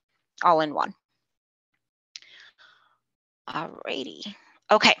well, all in one. Alrighty.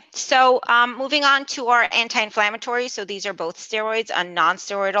 Okay, so moving on to our anti-inflammatories. So these are both steroids and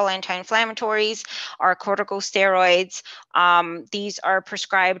non-steroidal anti-inflammatories. Our corticosteroids, these are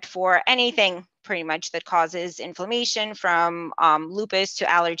prescribed for anything pretty much that causes inflammation, from lupus to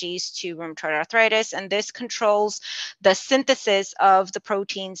allergies to rheumatoid arthritis. And this controls the synthesis of the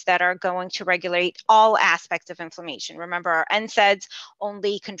proteins that are going to regulate all aspects of inflammation. Remember, our NSAIDs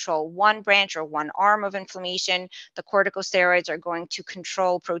only control one branch or one arm of inflammation. The corticosteroids are going to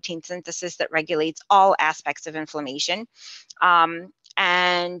control protein synthesis that regulates all aspects of inflammation.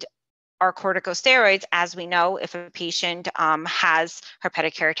 And our corticosteroids, as we know, if a patient has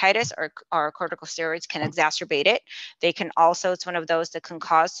herpetic keratitis, our corticosteroids can exacerbate it. They can also, it's one of those that can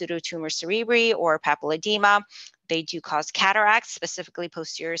cause pseudotumor cerebri or papilledema. They do cause cataracts, specifically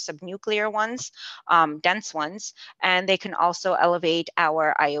posterior subnuclear ones, dense ones, and they can also elevate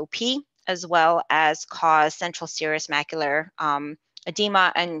our IOP, as well as cause central serous macular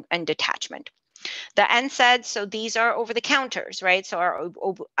edema and detachment. The NSAIDs, so these are over the counters, right? So our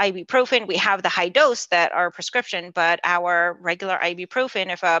ibuprofen, we have the high dose that are prescription, but our regular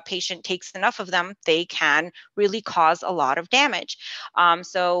ibuprofen, if a patient takes enough of them, they can really cause a lot of damage.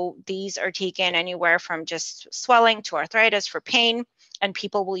 So these are taken anywhere from just swelling to arthritis for pain, and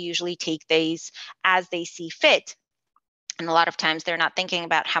people will usually take these as they see fit. And a lot of times they're not thinking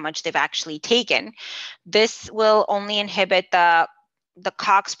about how much they've actually taken. This will only inhibit the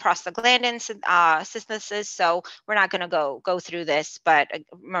COX prostaglandin synthesis, so we're not going to go through this, but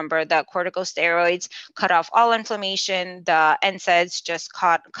remember, the corticosteroids cut off all inflammation. The NSAIDs just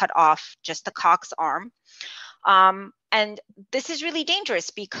cut off just the COX arm. And this is really dangerous,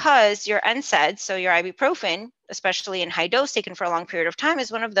 because your NSAID, so your ibuprofen, especially in high dose taken for a long period of time, is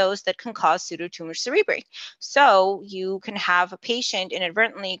one of those that can cause pseudotumor cerebri. So you can have a patient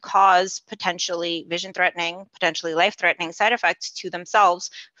inadvertently cause potentially vision-threatening, potentially life-threatening side effects to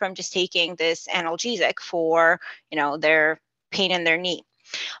themselves from just taking this analgesic for, their pain in their knee.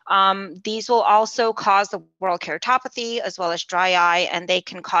 These will also cause the whorl keratopathy as well as dry eye, and they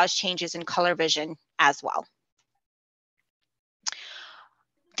can cause changes in color vision as well.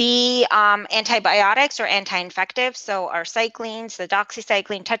 The antibiotics or anti-infectives, so our cyclines, the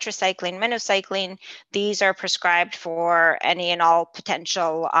doxycycline, tetracycline, minocycline, these are prescribed for any and all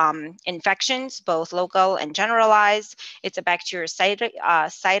potential infections, both local and generalized. It's a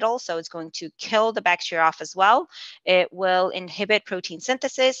bactericidal, so it's going to kill the bacteria off as well. It will inhibit protein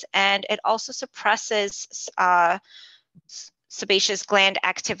synthesis, and it also suppresses sebaceous gland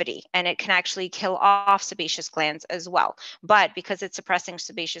activity, and it can actually kill off sebaceous glands as well. But because it's suppressing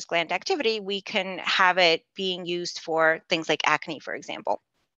sebaceous gland activity, we can have it being used for things like acne, for example.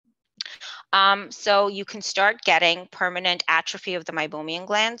 So you can start getting permanent atrophy of the meibomian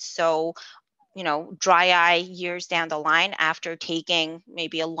glands. So, you know, dry eye years down the line after taking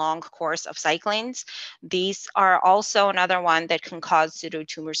maybe a long course of cyclines. These are also another one that can cause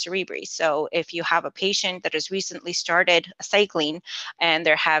pseudotumor cerebri. So if you have a patient that has recently started a cycline and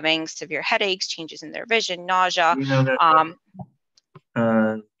they're having severe headaches, changes in their vision, nausea. You know that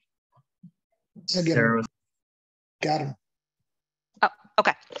Sarah. Got him. Oh,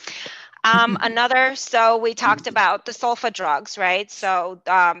 okay. So we talked about the sulfa drugs, right? So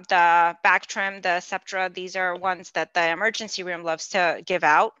the Bactrim, the Septra, these are ones that the emergency room loves to give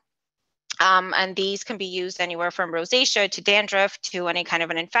out. And these can be used anywhere from rosacea to dandruff to any kind of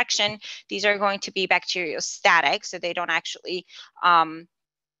an infection. These are going to be bacteriostatic, so they don't actually,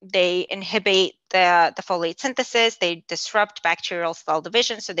 they inhibit the folate synthesis, they disrupt bacterial cell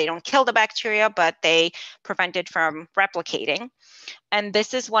division, so they don't kill the bacteria, but they prevent it from replicating. And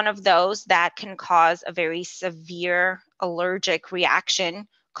this is one of those that can cause a very severe allergic reaction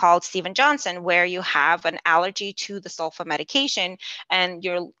called Stevens-Johnson, where you have an allergy to the sulfa medication and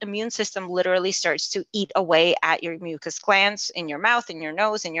your immune system literally starts to eat away at your mucus glands in your mouth, in your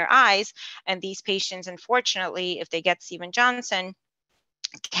nose, in your eyes. And these patients, unfortunately, if they get Stevens-Johnson,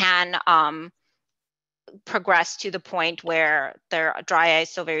 can progress to the point where their dry eye is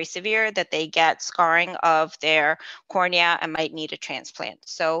so very severe that they get scarring of their cornea and might need a transplant.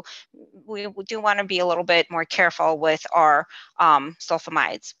 So we do want to be a little bit more careful with our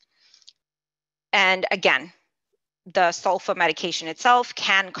sulfamides. And again, the sulfa medication itself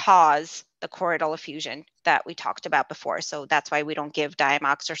can cause the choroidal effusion that we talked about before. So that's why we don't give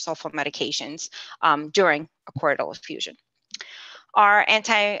Diamox or sulfa medications during a choroidal effusion. Our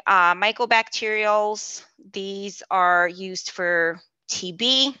antimycobacterials, these are used for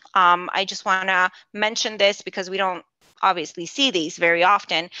TB. I just want to mention this because we don't obviously see these very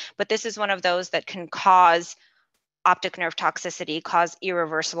often, but this is one of those that can cause optic nerve toxicity, cause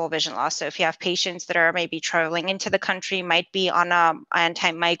irreversible vision loss. So if you have patients that are maybe traveling into the country, might be on an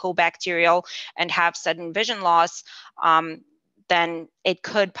antimycobacterial and have sudden vision loss, then it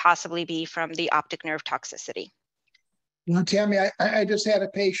could possibly be from the optic nerve toxicity. Well, Tammy, I just had a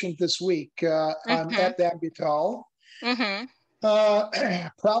patient this week on ethambutol,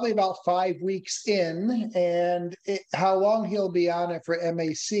 probably about 5 weeks in, and how long he'll be on it for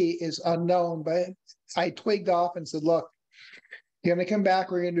MAC is unknown. But I twigged off and said, look, you're going to come back.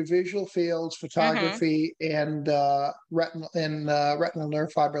 We're going to do visual fields, photography, and retinal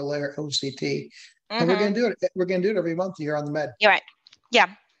nerve fiber layer OCT. And we're going to do it. We're going to do it every month here on the med. You're right. Yeah.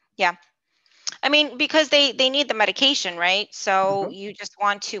 Yeah. I mean, because they need the medication, right? So you just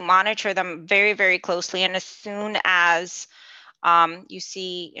want to monitor them very, very closely. And as soon as you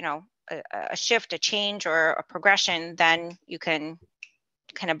see, you know, a shift, a change, or a progression, then you can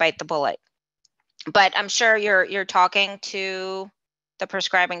kind of bite the bullet. But I'm sure you're talking to the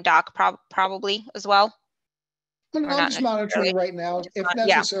prescribing doc probably as well. I'm just monitoring right now. If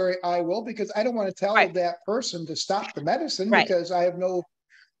necessary, I will, because I don't want to tell that person to stop the medicine because I have no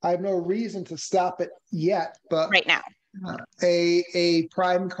reason to stop it yet. But right now, a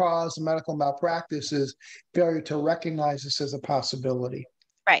prime cause of medical malpractice is failure to recognize this as a possibility.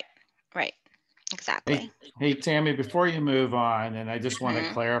 Right. Exactly. Hey, Tammy, before you move on, and I just want to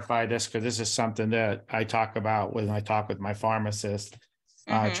clarify this because this is something that I talk about when I talk with my pharmacist,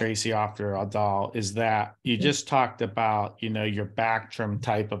 Tracy Ocular, is that you just talked about, you know, your Bactrim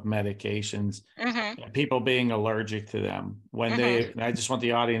type of medications, people being allergic to them. When I just want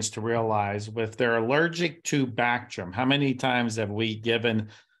the audience to realize, if they're allergic to Bactrim, how many times have we given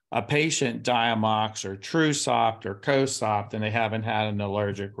a patient Diamox or TrueSoft or CoSoft and they haven't had an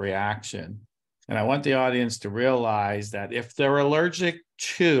allergic reaction? And I want the audience to realize that if they're allergic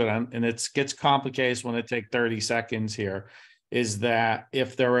to, and it gets complicated when it takes 30 seconds here, is that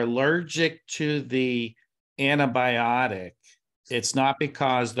if they're allergic to the antibiotic, it's not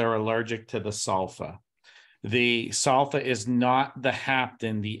because they're allergic to the sulfa. The sulfa is not the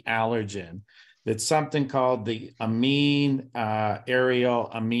hapten, the allergen. It's something called the amine, aerial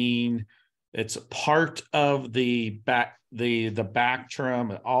amine. It's part of the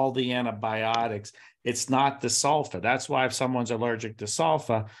Bactrim, all the antibiotics. It's not the sulfa. That's why if someone's allergic to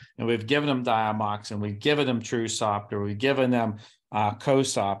sulfa and we've given them Diamox and we've given them Trusopt or we've given them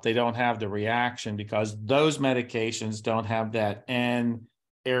Cosop, they don't have the reaction because those medications don't have that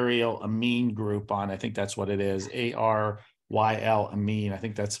N-aryl amine group on. I think that's what it is, ARYL amine. I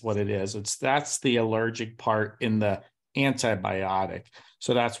think that's what it is. That's the allergic part in the antibiotic.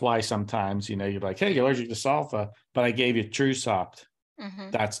 So that's why sometimes, you're like, hey, you're allergic to sulfa, but I gave you Trusopt.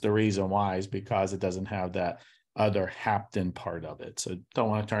 That's the reason why, is because it doesn't have that other hapten part of it. So don't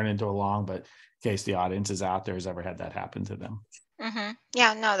want to turn into a long, but in case the audience is out there has ever had that happen to them.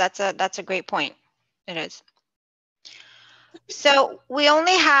 Yeah, no, that's a great point. It is. So we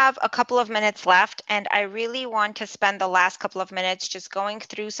only have a couple of minutes left, and I really want to spend the last couple of minutes just going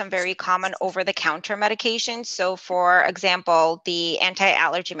through some very common over-the-counter medications. So for example, the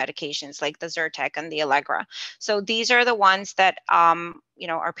anti-allergy medications like the Zyrtec and the Allegra. So these are the ones that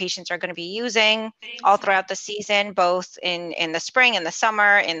our patients are going to be using all throughout the season, both in the spring, in the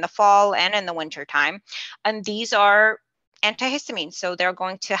summer, in the fall, and in the winter time. And these are antihistamines, so they're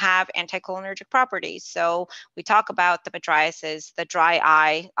going to have anticholinergic properties. So we talk about the mydriasis, the dry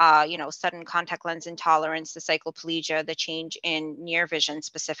eye, sudden contact lens intolerance, the cycloplegia, the change in near vision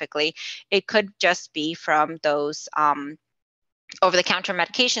specifically. It could just be from those over-the-counter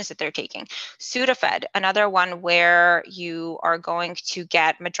medications that they're taking. Sudafed, another one where you are going to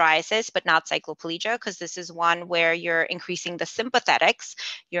get mydriasis, but not cycloplegia, because this is one where you're increasing the sympathetics.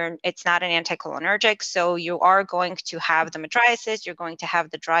 It's not an anticholinergic, so you are going to have the mydriasis, you're going to have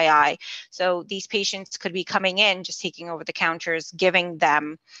the dry eye. So these patients could be coming in, just taking over-the-counters, giving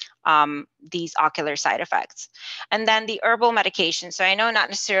them these ocular side effects. And then the herbal medication. So I know not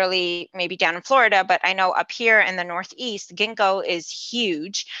necessarily maybe down in Florida, but I know up here in the Northeast, ginkgo is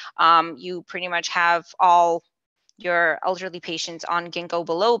huge. You pretty much have all your elderly patients on ginkgo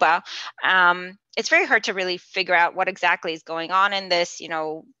biloba. It's very hard to really figure out what exactly is going on in this,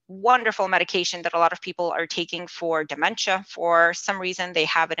 wonderful medication that a lot of people are taking for dementia. For some reason, they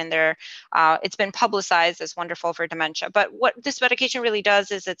have it in their, it's been publicized as wonderful for dementia. But what this medication really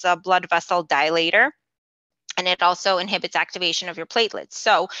does is it's a blood vessel dilator. And it also inhibits activation of your platelets.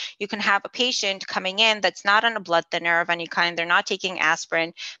 So you can have a patient coming in that's not on a blood thinner of any kind. They're not taking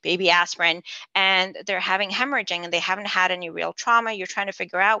aspirin, baby aspirin, and they're having hemorrhaging and they haven't had any real trauma. You're trying to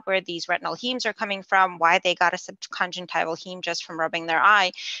figure out where these retinal hemes are coming from, why they got a subconjunctival heme just from rubbing their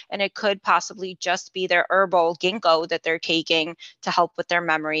eye. And it could possibly just be their herbal ginkgo that they're taking to help with their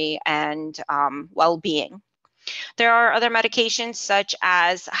memory and well-being. There are other medications such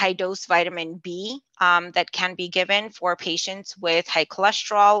as high-dose vitamin B that can be given for patients with high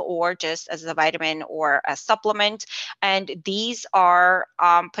cholesterol or just as a vitamin or a supplement. And these are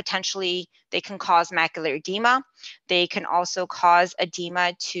potentially, they can cause macular edema. They can also cause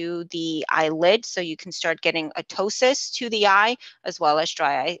edema to the eyelid. So you can start getting atosis to the eye as well as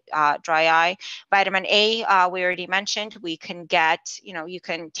dry eye. Vitamin A, we already mentioned, we can get, you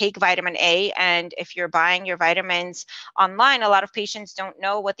can take vitamin A, and if you're buying your vitamins online, a lot of patients don't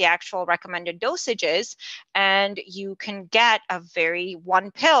know what the actual recommended dosage is, and you can get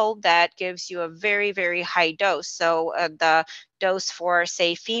one pill that gives you a very, very high dose. So the dose for,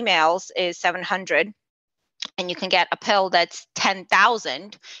 say, females is 700. And you can get a pill that's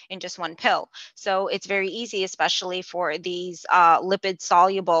 10,000 in just one pill. So it's very easy, especially for these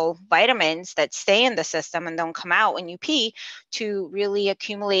lipid-soluble vitamins that stay in the system and don't come out when you pee, to really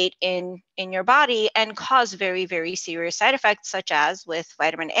accumulate in your body and cause very, very serious side effects, such as with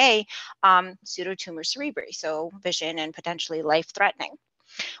vitamin A, pseudotumor cerebri, so vision and potentially life-threatening.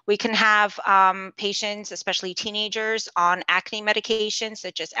 We can have patients, especially teenagers, on acne medications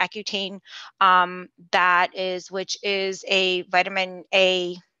such as Accutane, which is a vitamin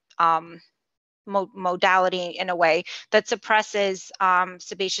A modality in a way that suppresses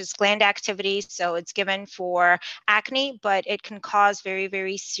sebaceous gland activity. So it's given for acne, but it can cause very,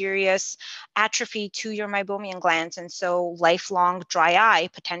 very serious atrophy to your meibomian glands. And so lifelong dry eye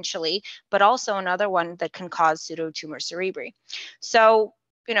potentially, but also another one that can cause pseudotumor cerebri. So,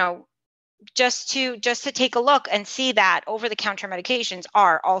 just to take a look and see that over-the-counter medications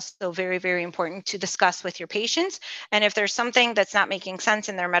are also very, very important to discuss with your patients. And if there's something that's not making sense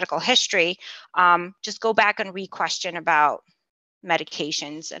in their medical history, just go back and re-question about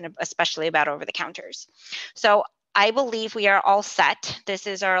medications, and especially about over-the-counters. So I believe we are all set. This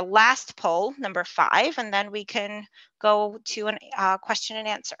is our last poll, number 5, and then we can go to a question and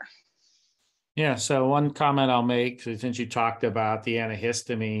answer. Yeah, so one comment I'll make, since you talked about the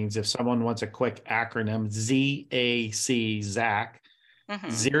antihistamines, if someone wants a quick acronym, ZAC, ZAC,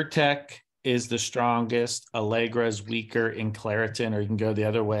 Zyrtec is the strongest, Allegra is weaker in Claritin, or you can go the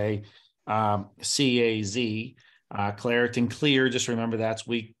other way, CAZ, Claritin Clear, just remember that's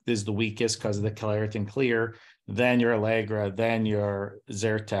weak, is the weakest because of the Claritin Clear, then your Allegra, then your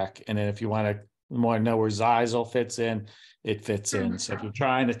Zyrtec, and then if you want to know where Xyzal fits in, it fits in. So if you're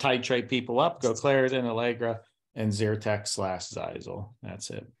trying to titrate people up, go Claritin, Allegra, and Zyrtec / Xyzal.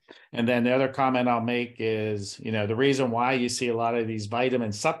 That's it. And then the other comment I'll make is, the reason why you see a lot of these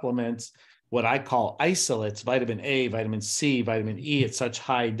vitamin supplements, what I call isolates, vitamin A, vitamin C, vitamin E at such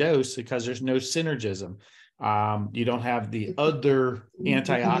high dose, because there's no synergism. You don't have the other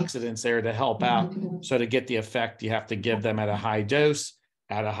antioxidants there to help out. So to get the effect, you have to give them at a high dose.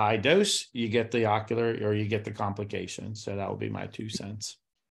 At a high dose, you get the ocular or you get the complication. So that would be my 2 cents.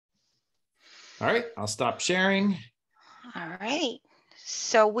 All right, I'll stop sharing. All right.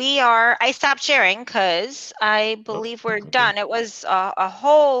 So I stopped sharing because I believe we're done. It was a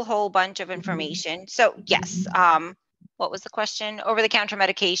whole bunch of information. So yes, what was the question? Over-the-counter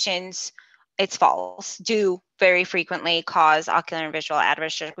medications, it's false, do very frequently cause ocular and visual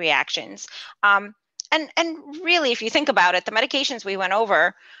adverse reactions. And really, if you think about it, the medications we went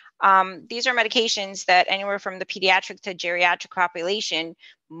over, these are medications that anywhere from the pediatric to geriatric population,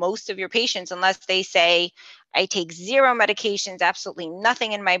 most of your patients, unless they say, I take 0 medications, absolutely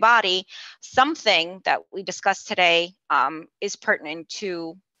nothing in my body, something that we discussed today is pertinent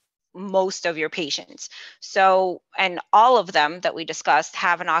to most of your patients. So, and all of them that we discussed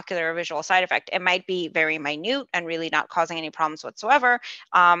have an ocular or visual side effect. It might be very minute and really not causing any problems whatsoever,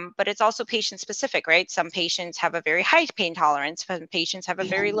 but it's also patient specific, right? Some patients have a very high pain tolerance, some patients have a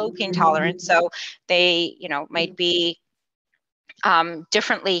very low pain tolerance. So they, might be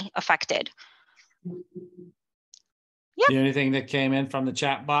differently affected. Yep. The only thing that came in from the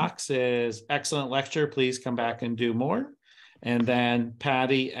chat box is excellent lecture. Please come back and do more. And then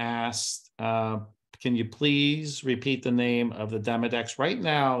Patty asked, can you please repeat the name of the Demodex? Right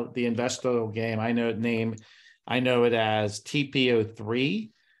now, the Investo game, I know it as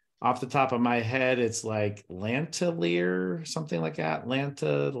TP03. Off the top of my head, it's like Lantilear, something like that.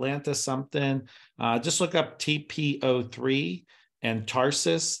 Lanta something. Just look up TP03 and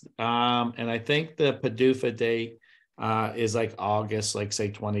Tarsus. And I think the PDUFA date is like August, like say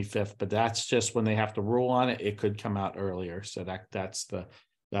 25th, but that's just when they have to rule on it. It could come out earlier. So that's the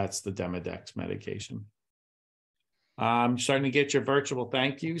Demodex medication. I'm starting to get your virtual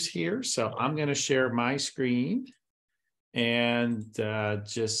thank yous here. So I'm going to share my screen and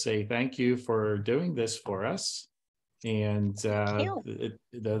just say thank you for doing this for us. And I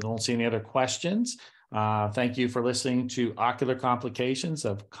don't see any other questions. Thank you for listening to Ocular Complications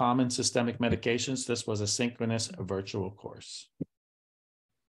of Common Systemic Medications. This was a synchronous virtual course.